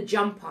knitting a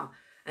jumper.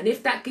 And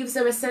if that gives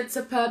her a sense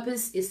of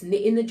purpose, it's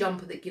knitting the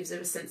jumper that gives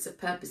her a sense of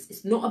purpose.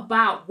 It's not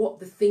about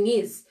what the thing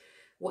is.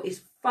 What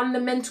is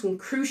fundamental and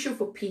crucial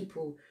for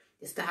people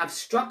is to have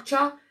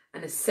structure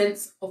and a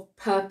sense of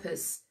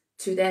purpose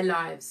to their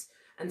lives.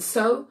 And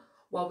so,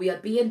 while we are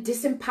being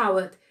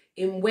disempowered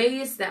in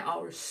ways that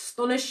are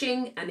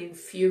astonishing and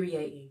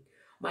infuriating,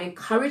 my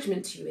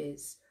encouragement to you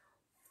is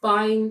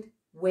find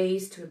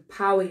ways to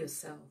empower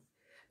yourself.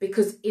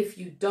 Because if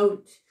you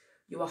don't,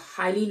 you are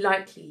highly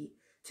likely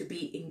to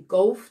be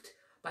engulfed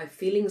by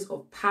feelings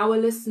of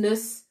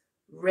powerlessness,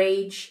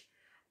 rage,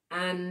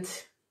 and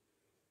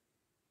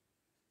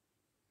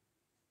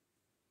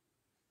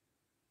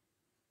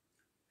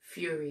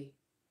fury.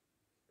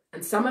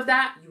 And some of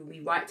that, you'll be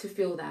right to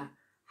feel that.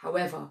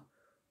 However,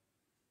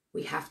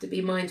 we have to be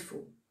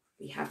mindful.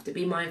 We have to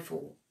be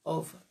mindful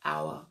of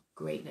our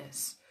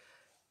greatness.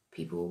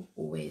 People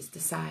always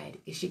decide.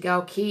 It's your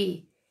girl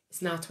Key.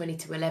 It's now 20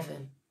 to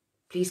 11.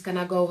 Please, can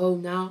I go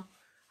home now?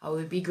 I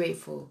would be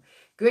grateful.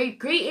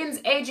 Greetings,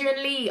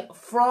 Adrian Lee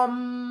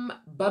from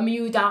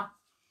Bermuda.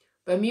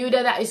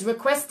 Bermuda, that is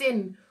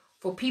requesting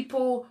for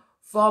people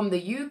from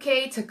the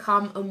UK to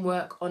come and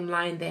work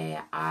online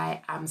there.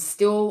 I am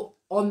still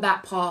on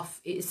that path.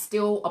 It is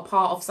still a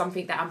part of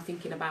something that I'm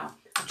thinking about.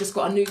 I've just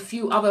got a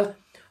few other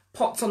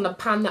pots on the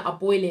pan that are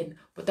boiling,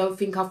 but don't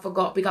think I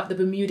forgot. Big up the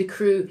Bermuda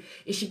crew.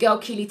 It's your girl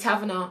Keeley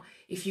Taverner.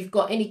 If you've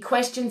got any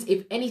questions,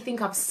 if anything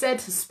I've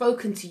said has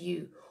spoken to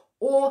you,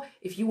 or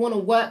if you want to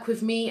work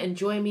with me and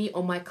join me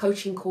on my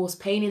coaching course,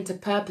 Pain into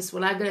Purpose,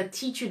 well, I'm going to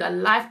teach you the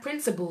life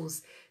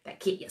principles that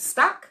keep you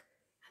stuck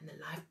and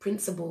the life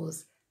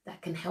principles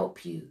that can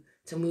help you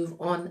to move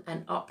on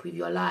and up with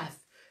your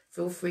life.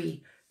 Feel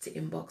free to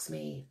inbox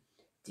me.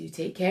 Do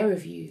take care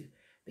of you,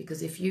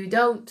 because if you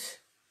don't,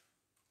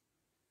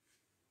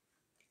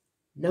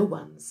 no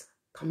one's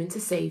coming to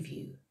save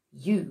you.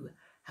 You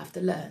have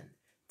to learn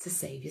to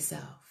save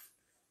yourself.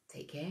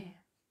 Take care.